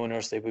American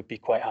owners, they would be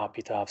quite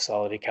happy to have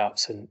salary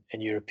caps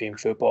in European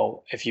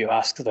football. If you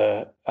ask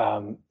the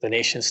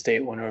nation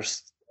state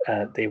owners,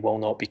 they will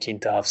not be keen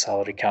to have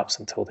salary caps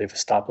until they've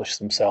established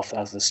themselves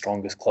as the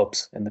strongest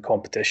clubs in the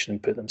competition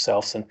and put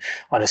themselves in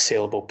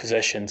unassailable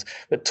positions.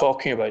 But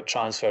talking about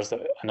transfers,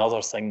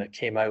 another thing that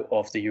came out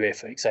of the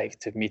UEFA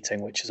executive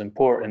meeting, which is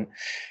important,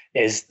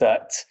 is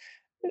that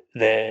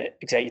the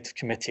executive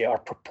committee are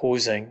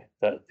proposing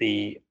that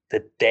the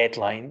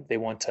deadline, they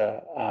want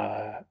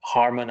a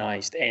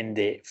harmonised end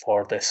date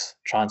for this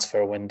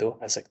transfer window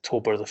as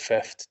October the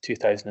 5th,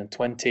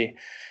 2020,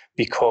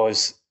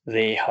 because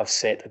they have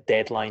set a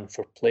deadline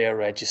for player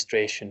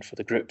registration for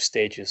the group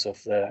stages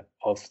of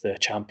the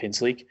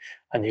Champions League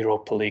and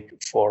Europa League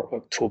for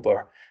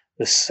October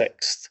the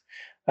 6th.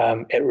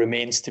 It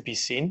remains to be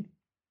seen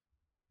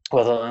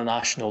whether the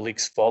national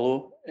leagues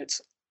follow. It's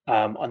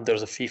under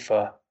the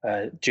FIFA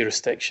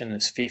jurisdiction.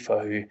 It's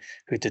FIFA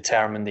who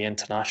determine the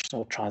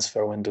international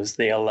transfer windows.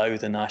 They allow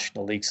the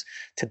national leagues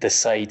to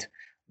decide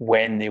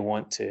when they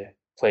want to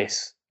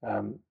place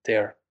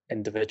their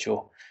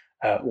individual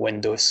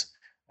windows.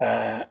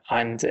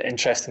 And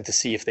interesting to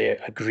see if they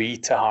agree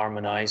to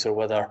harmonise, or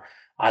whether,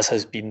 as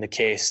has been the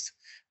case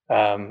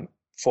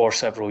for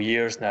several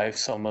years now,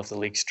 some of the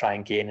leagues try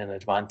and gain an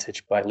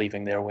advantage by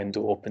leaving their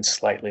window open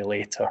slightly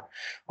later,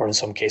 or in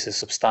some cases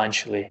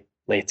substantially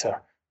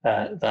later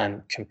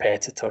than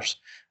competitors,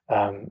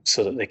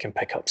 so that they can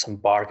pick up some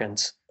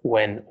bargains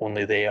when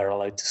only they are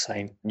allowed to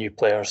sign new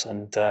players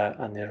and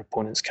their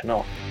opponents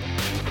cannot.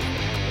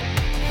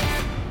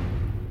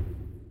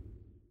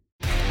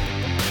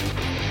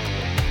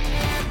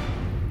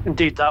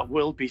 Indeed, that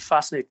will be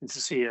fascinating to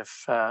see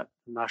if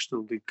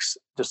national leagues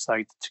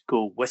decide to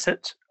go with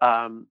it.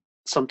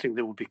 Something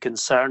they will be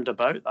concerned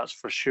about, that's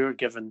for sure,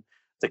 given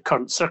the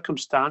current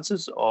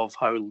circumstances of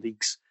how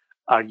leagues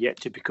are yet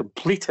to be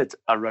completed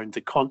around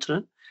the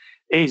continent,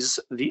 is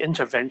the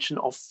intervention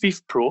of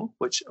FIFPro,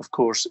 which of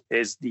course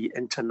is the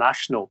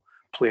International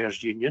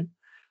Players Union,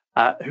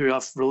 who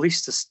have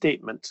released a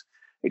statement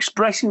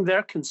expressing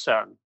their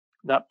concern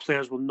that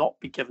players will not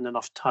be given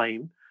enough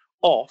time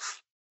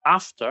off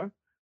after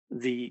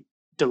the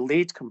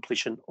delayed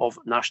completion of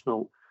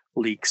national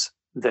leagues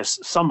this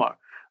summer.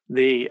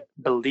 They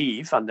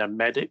believe, and their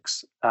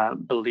medics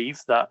believe,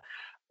 that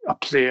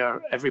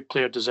every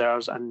player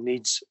deserves and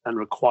needs and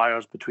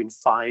requires between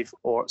 5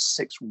 or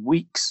 6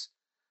 weeks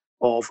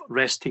of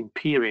resting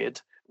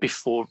period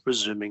before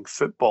resuming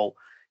football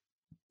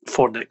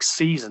for next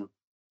season.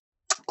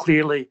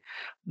 Clearly,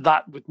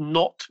 that would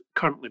not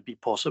currently be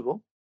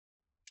possible,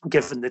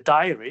 given the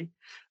diary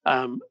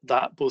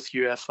that both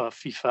UEFA,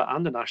 FIFA,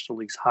 and the national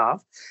leagues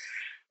have.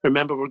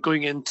 Remember, we're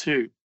going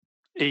into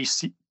a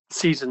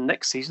season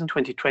next season,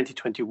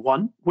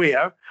 2020-21,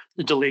 where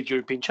the delayed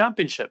European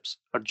Championships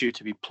are due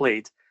to be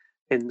played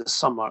in the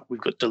summer.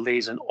 We've got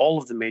delays in all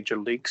of the major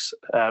leagues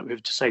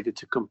who've decided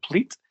to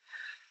complete.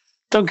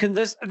 Duncan,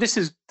 this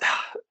is,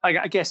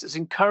 I guess it's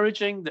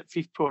encouraging that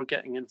FIFPro are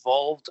getting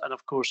involved. And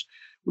of course,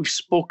 we've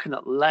spoken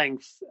at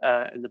length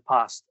in the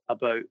past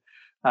about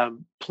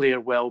player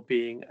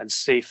well-being and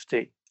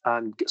safety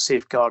and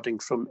safeguarding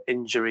from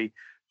injury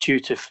due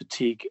to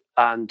fatigue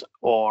and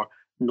or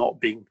not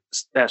being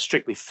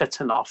strictly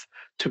fit enough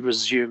to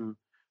resume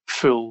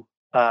full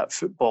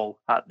football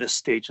at this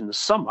stage in the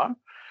summer.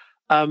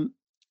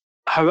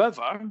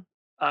 However,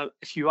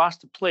 if you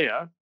asked a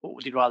player, what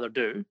would he rather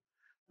do?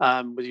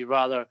 Would he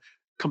rather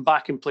come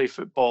back and play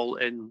football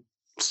in,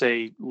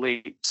 say,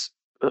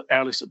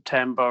 early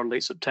September,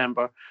 late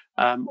September,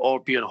 or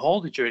be on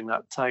holiday during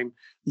that time,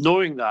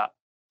 knowing that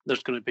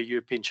there's going to be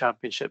European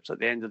Championships at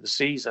the end of the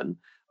season?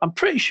 I'm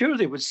pretty sure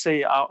they would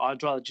say,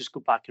 I'd rather just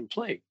go back and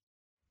play.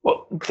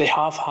 Well, they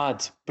have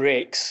had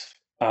breaks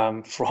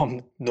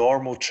from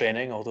normal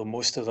training, although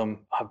most of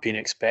them have been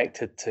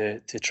expected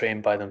to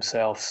train by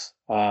themselves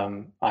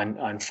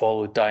and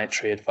follow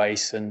dietary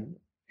advice. And,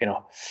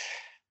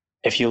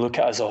 if you look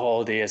at it as a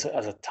holiday, as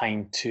a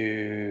time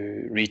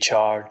to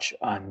recharge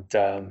and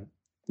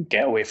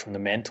get away from the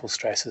mental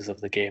stresses of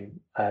the game,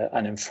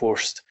 an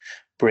enforced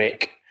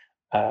break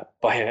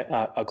by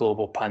a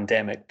global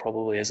pandemic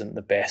probably isn't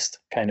the best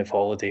kind of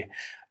holiday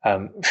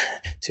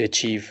to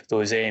achieve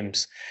those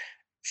aims.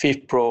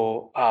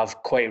 FIFPro have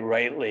quite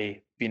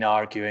rightly been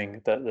arguing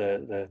that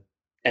the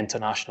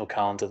international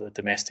calendar, the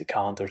domestic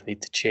calendars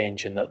need to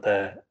change, and that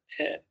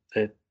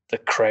the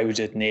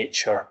crowded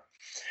nature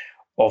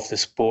of the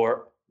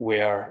sport,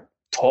 where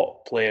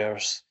top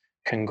players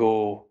can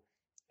go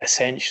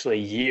essentially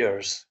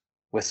years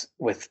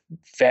with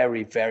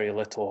very, very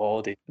little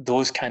holiday.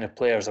 Those kind of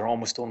players are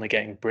almost only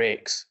getting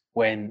breaks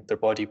when their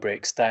body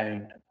breaks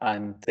down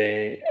and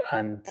they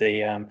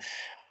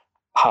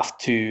have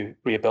to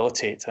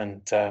rehabilitate,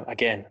 and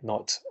again,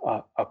 not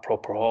a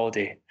proper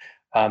holiday.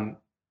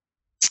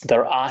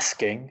 They're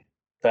asking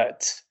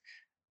that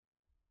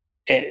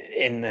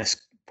in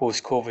this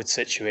post-COVID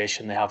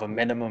situation, they have a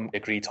minimum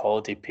agreed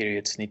holiday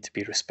periods need to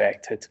be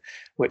respected,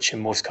 which in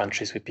most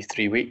countries would be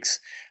 3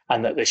 weeks,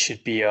 and that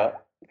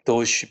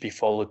those should be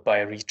followed by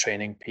a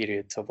retraining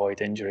period to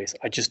avoid injuries.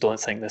 I just don't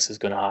think this is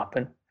going to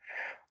happen.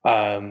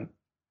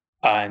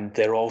 And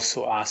they're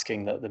also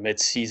asking that the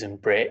mid-season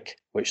break,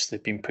 which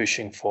they've been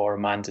pushing for, a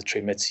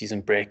mandatory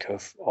mid-season break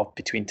of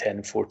between 10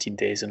 and 14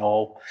 days in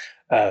all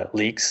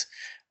leagues,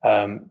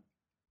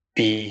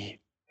 be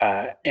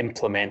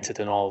implemented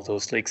in all of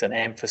those leagues, and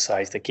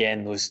emphasised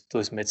again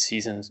those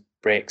mid-season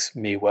breaks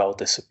may well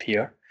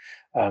disappear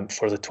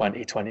for the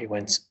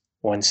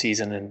 2021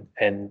 season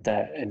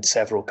in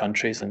several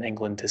countries, and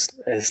England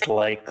is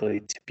likely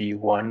to be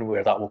one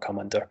where that will come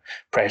under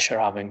pressure,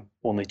 having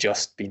only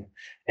just been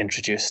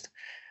introduced.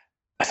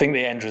 I think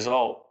the end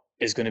result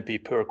is going to be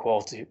poor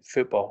quality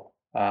football.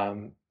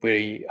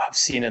 We have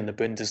seen in the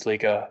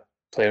Bundesliga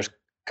players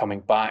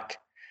coming back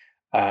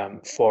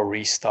for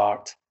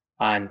restart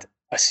and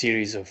a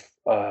series of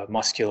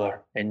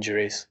muscular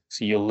injuries.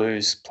 So you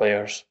lose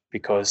players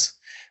because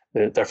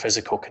their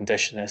physical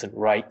condition isn't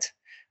right.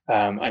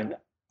 And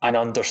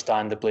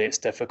understandably, it's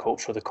difficult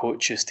for the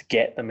coaches to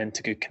get them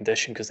into good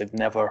condition because they've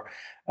never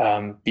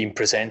been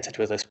presented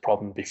with this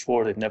problem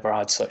before. They've never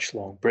had such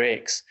long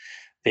breaks.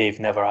 They've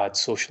never had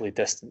socially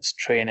distanced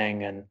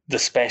training. And the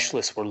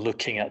specialists were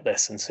looking at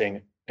this and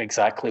saying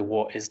exactly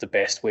what is the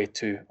best way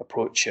to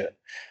approach it.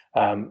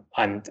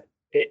 And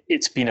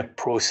it's been a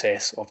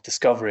process of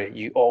discovery.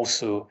 You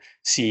also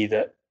see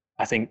that,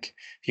 I think,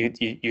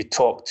 you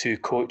talk to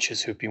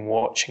coaches who've been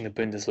watching the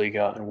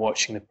Bundesliga and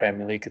watching the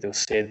Premier League, they'll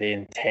say the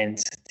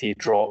intensity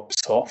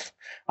drops off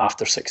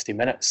after 60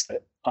 minutes,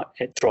 that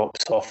it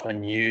drops off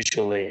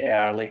unusually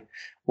early,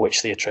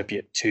 which they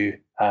attribute to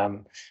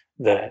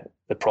the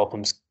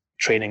problems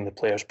training the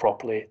players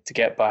properly to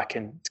get back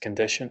into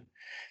condition.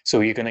 So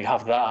you're going to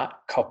have that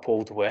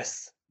coupled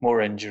with more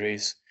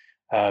injuries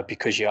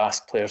because you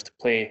ask players to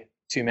play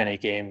too many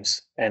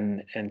games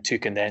in too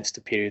condensed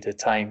a period of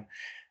time.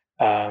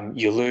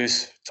 You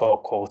lose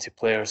top quality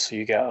players, so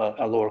you get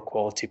a lower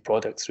quality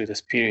product through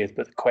this period.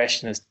 But the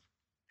question is,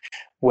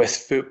 with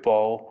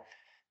football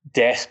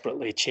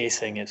desperately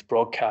chasing its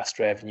broadcast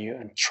revenue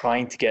and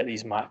trying to get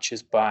these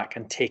matches back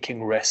and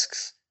taking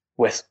risks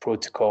with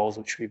protocols,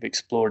 which we've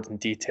explored in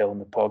detail in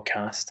the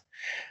podcast,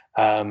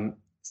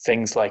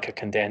 things like a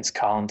condensed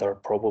calendar are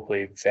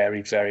probably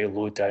very, very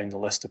low down the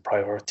list of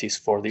priorities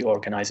for the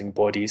organising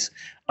bodies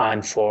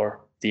and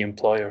for the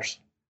employers.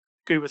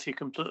 Agree with you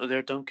completely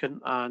there,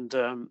 Duncan. And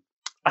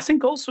I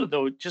think also,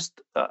 though,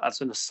 just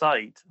as an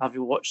aside,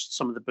 having watched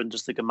some of the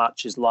Bundesliga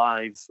matches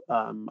live,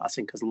 I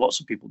think as lots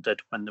of people did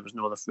when there was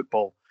no other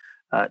football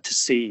to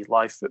see,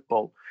 live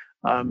football,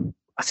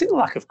 I think the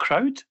lack of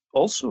crowd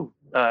also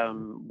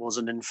was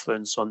an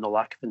influence on the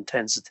lack of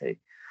intensity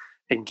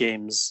in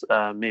games,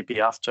 maybe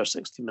after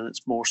 60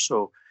 minutes more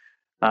so.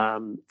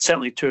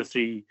 Certainly 2 or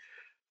 3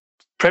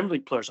 Premier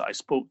League players that I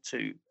spoke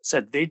to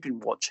said they'd been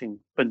watching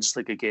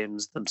Bundesliga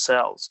games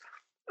themselves,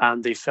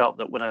 and they felt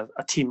that when a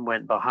team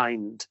went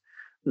behind,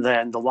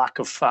 then the lack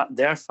of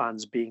their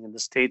fans being in the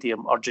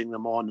stadium, urging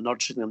them on and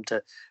urging them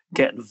to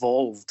get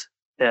involved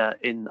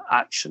in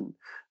action,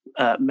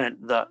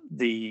 meant that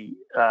the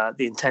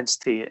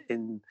intensity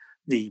in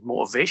the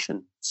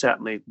motivation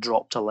certainly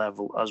dropped a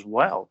level as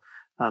well,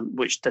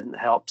 which didn't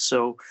help.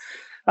 So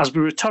as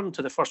we return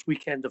to the first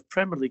weekend of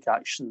Premier League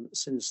action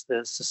since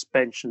the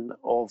suspension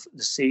of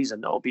the season,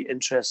 it'll be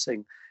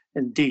interesting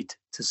indeed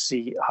to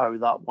see how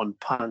that one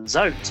pans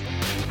out.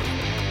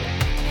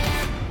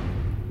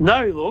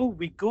 Now, though,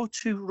 we go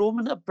to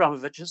Roman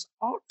Abramovich's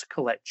art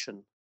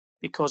collection,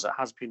 because it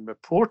has been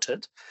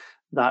reported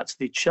that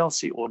the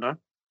Chelsea owner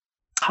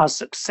has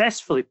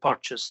successfully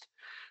purchased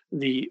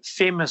the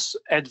famous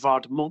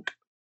Edvard Munch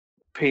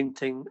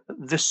painting,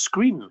 The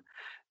Scream.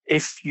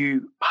 If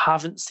you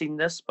haven't seen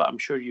this, but I'm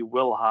sure you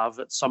will have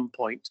at some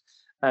point,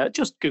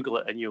 just Google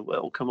it and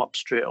it'll come up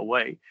straight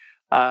away.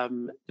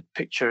 The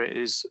picture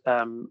is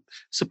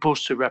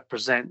supposed to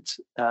represent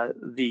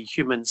the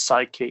human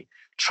psyche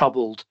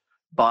troubled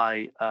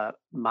by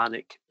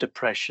manic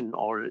depression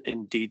or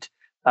indeed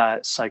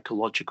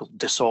psychological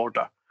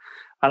disorder.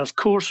 And of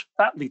course,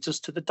 that leads us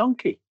to the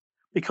donkey,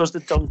 because the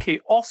donkey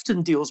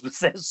often deals with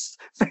this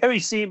very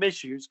same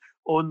issues,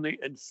 only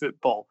in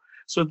football.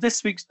 So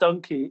this week's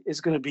donkey is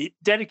going to be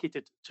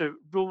dedicated to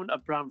Roman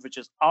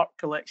Abramovich's art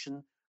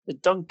collection, the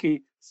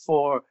donkey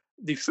for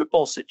the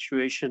football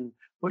situation,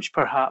 which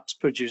perhaps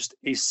produced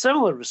a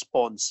similar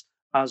response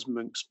as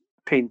Munch's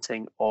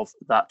painting of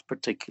that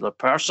particular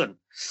person.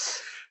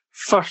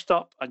 First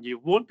up, and you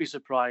won't be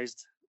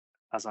surprised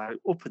as I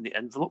open the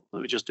envelope,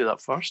 let me just do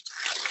that first.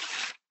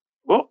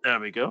 Oh, there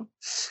we go.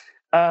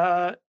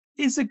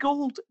 Is the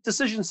gold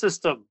decision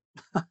system,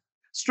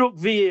 stroke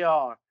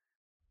VAR,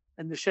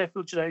 in the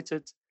Sheffield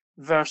United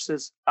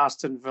versus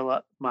Aston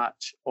Villa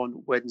match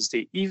on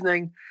Wednesday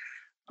evening.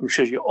 I'm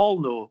sure you all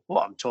know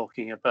what I'm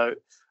talking about.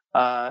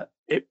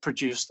 It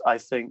produced, I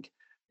think,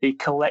 a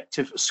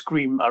collective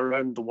scream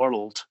around the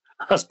world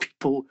as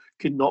people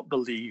could not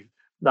believe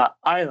that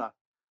either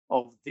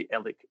of the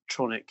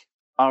electronic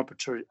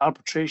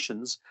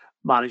arbitrations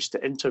managed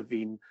to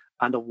intervene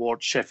and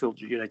award Sheffield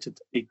United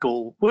a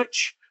goal,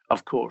 which,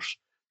 of course,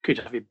 could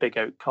have a big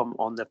outcome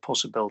on the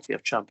possibility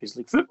of Champions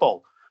League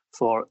football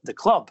for the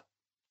club.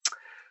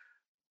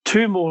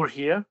 2 more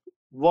here.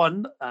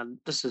 One, and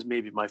this is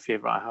maybe my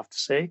favourite, I have to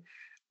say,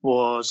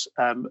 was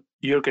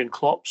Jurgen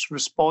Klopp's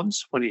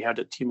response when he heard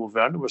that Timo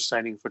Werner was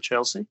signing for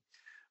Chelsea.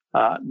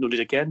 Noted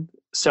again,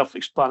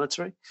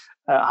 self-explanatory.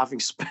 Having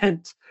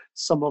spent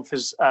some of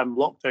his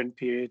lockdown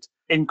period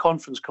in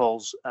conference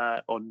calls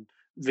on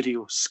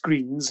video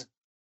screens,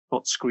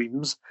 not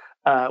screams,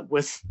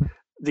 with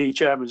the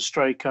German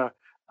striker,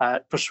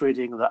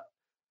 persuading that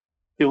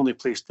the only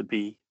place to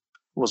be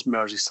was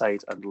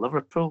Merseyside and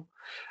Liverpool.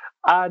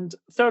 And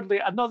thirdly,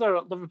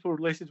 another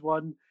Liverpool-related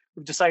one,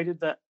 we've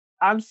decided that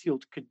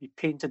Anfield could be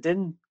painted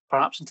in,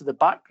 perhaps into the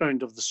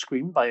background of the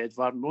Scream by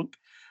Edvard Munch.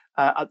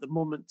 At the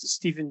moment,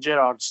 Steven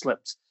Gerrard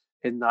slipped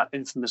in that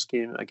infamous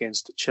game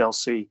against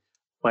Chelsea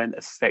when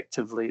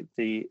effectively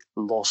they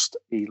lost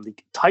a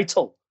league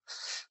title.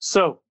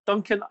 So,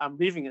 Duncan, I'm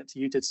leaving it to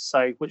you to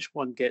decide which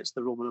one gets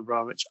the Roman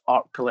Abramovich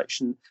Art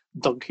Collection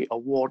Donkey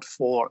Award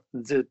for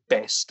the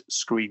best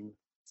Scream.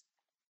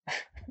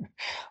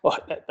 Well,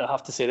 I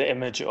have to say the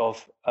image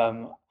of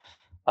a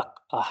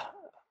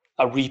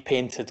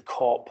repainted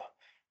cop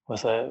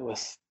with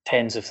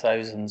tens of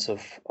thousands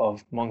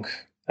of Munch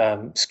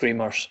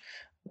screamers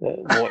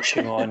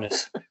watching on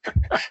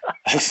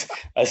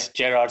as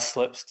Gerrard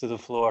slips to the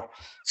floor.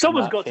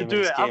 Someone's got to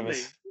do it, haven't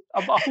they?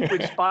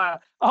 I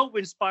hope we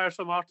inspire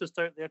some artists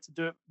out there to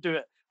do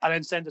it, and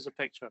then send us a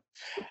picture.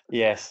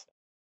 Yes.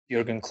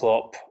 Jurgen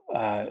Klopp,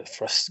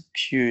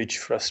 huge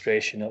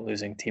frustration at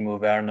losing Timo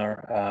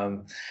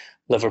Werner.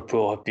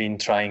 Liverpool have been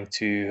trying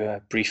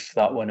to brief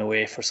that one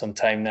away for some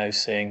time now,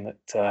 saying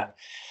that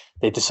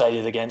they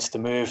decided against the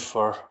move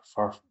for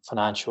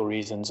financial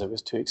reasons. It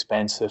was too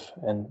expensive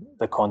in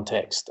the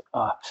context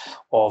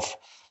of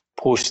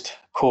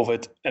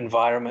post-COVID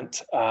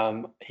environment.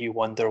 You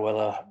wonder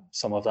whether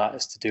some of that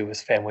is to do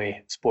with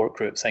Fenway Sport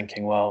Group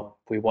thinking, well,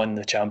 we won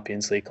the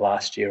Champions League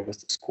last year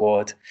with the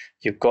squad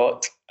you've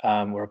got.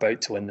 We're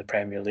about to win the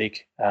Premier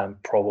League,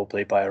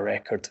 probably by a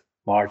record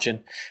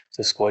margin.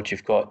 The squad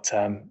you've got,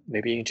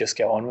 maybe you can just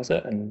get on with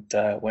it and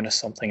win us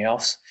something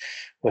else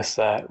with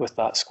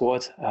that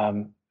squad.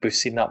 we've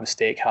seen that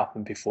mistake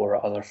happen before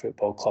at other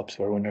football clubs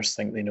where owners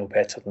think they know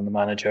better than the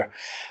manager.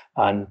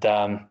 And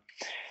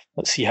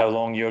let's see how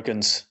long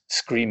Jurgen's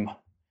scream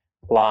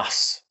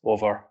lasts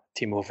over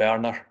Timo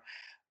Werner.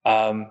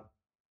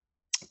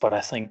 But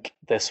I think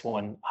this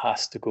one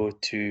has to go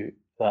to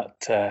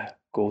that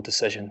goal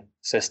decision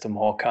system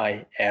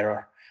Hawkeye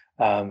error,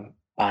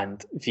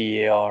 and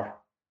VAR,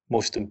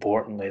 most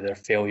importantly, their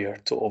failure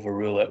to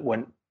overrule it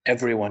when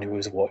everyone who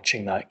was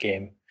watching that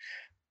game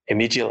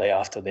immediately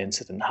after the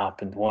incident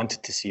happened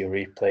wanted to see a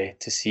replay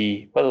to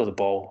see whether the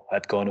ball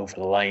had gone over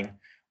the line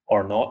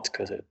or not,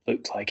 because it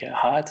looked like it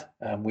had.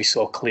 We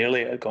saw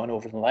clearly it had gone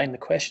over the line. The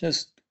question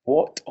is,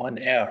 what on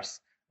earth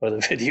were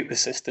the video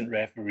assistant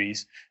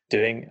referees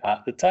doing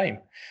at the time?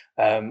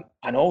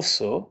 And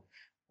also,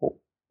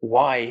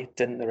 why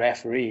didn't the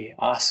referee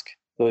ask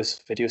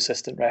those video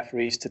assistant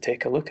referees to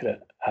take a look at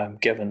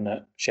it, given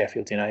that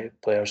Sheffield United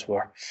players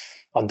were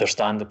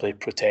understandably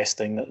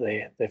protesting that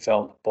they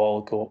felt the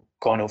ball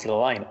gone over the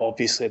line?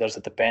 Obviously, there's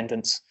a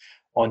dependence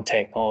on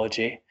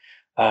technology.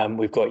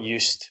 We've got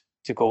used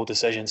to goal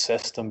decision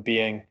system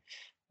being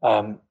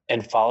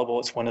infallible.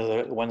 It's one of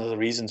the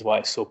reasons why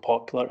it's so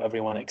popular.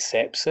 Everyone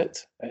accepts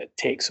it. It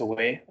takes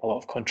away a lot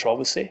of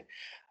controversy.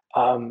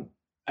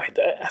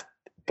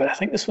 But I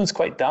think this one's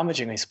quite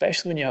damaging,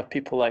 especially when you have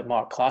people like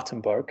Mark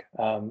Clattenburg,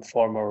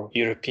 former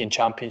European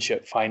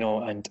Championship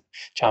final and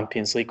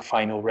Champions League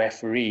final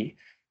referee,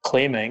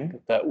 claiming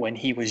that when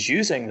he was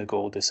using the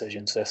goal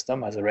decision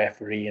system as a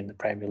referee in the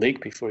Premier League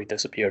before he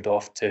disappeared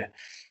off to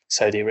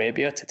Saudi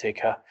Arabia to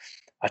take a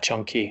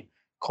chunky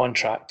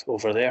contract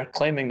over there,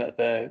 claiming that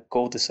the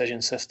goal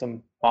decision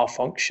system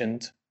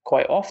malfunctioned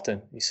quite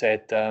often. He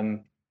said,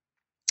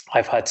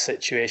 I've had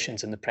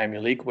situations in the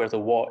Premier League where the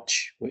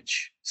watch,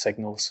 which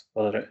signals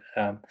whether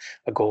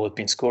a goal had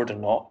been scored or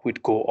not,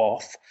 would go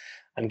off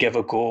and give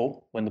a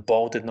goal when the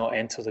ball did not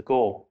enter the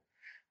goal.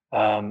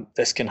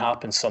 This can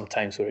happen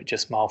sometimes where it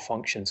just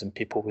malfunctions and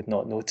people would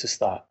not notice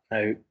that.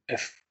 Now,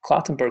 if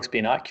Clattenburg's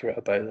been accurate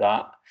about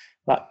that,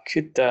 that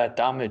could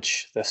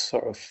damage this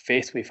sort of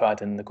faith we've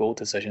had in the goal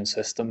decision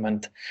system.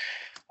 And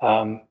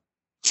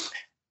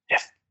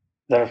if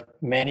there are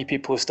many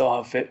people who still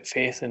have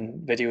faith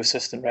in video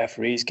assistant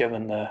referees,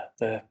 given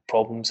the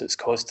problems it's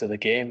caused to the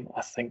game,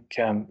 I think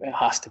it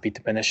has to be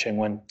diminishing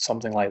when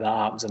something like that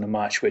happens in a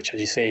match, which,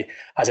 as you say,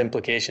 has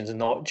implications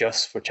not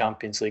just for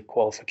Champions League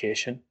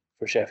qualification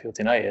for Sheffield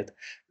United,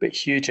 but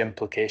huge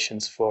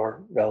implications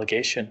for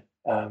relegation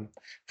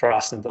for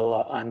Aston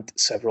Villa and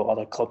several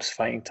other clubs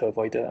fighting to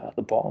avoid it at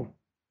the bottom.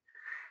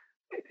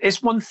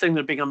 It's one thing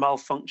there being a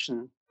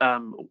malfunction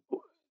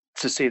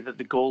to say that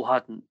the ball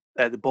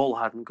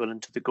hadn't gone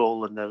into the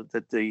goal and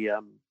the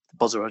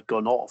buzzer had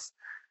gone off.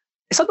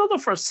 It's another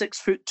for a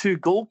 6'2"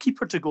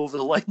 goalkeeper to go over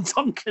the line,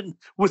 Duncan,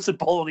 with the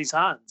ball in his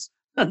hands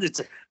and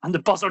the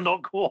buzzer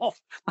not go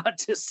off. That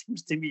just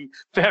seems to me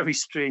very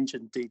strange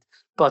indeed.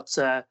 But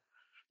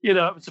it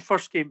was the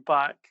first game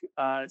back.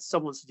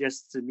 Someone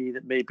suggested to me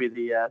that maybe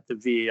the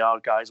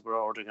VAR guys were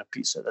ordering a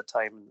pizza at the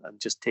time and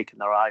just taking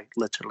their eye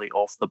literally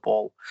off the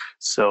ball.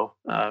 So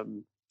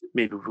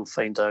maybe we'll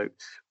find out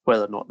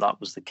whether or not that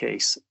was the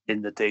case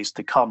in the days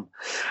to come.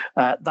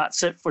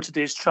 That's it for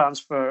today's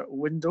transfer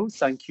window.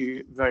 Thank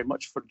you very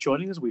much for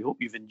joining us. We hope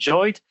you've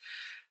enjoyed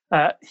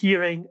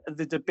hearing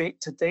the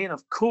debate today. And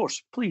of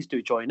course, please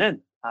do join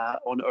in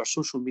on our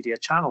social media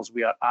channels.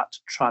 We are at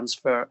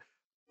Transfer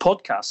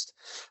Podcast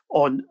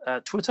on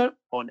Twitter,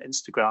 on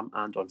Instagram,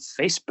 and on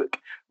Facebook.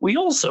 We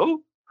also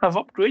have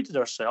upgraded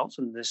ourselves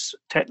in this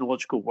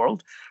technological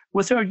world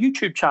with our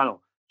YouTube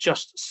channel.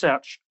 Just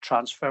search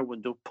Transfer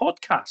Window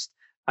Podcast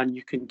and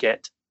you can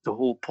get the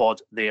whole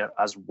pod there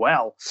as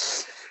well.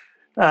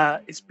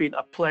 It's been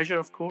a pleasure,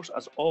 of course,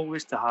 as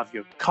always, to have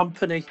your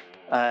company.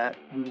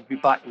 We will be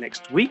back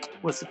next week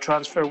with the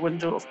Transfer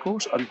Window, of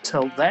course.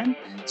 Until then,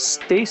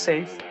 stay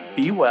safe,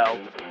 be well,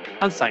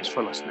 and thanks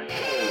for listening.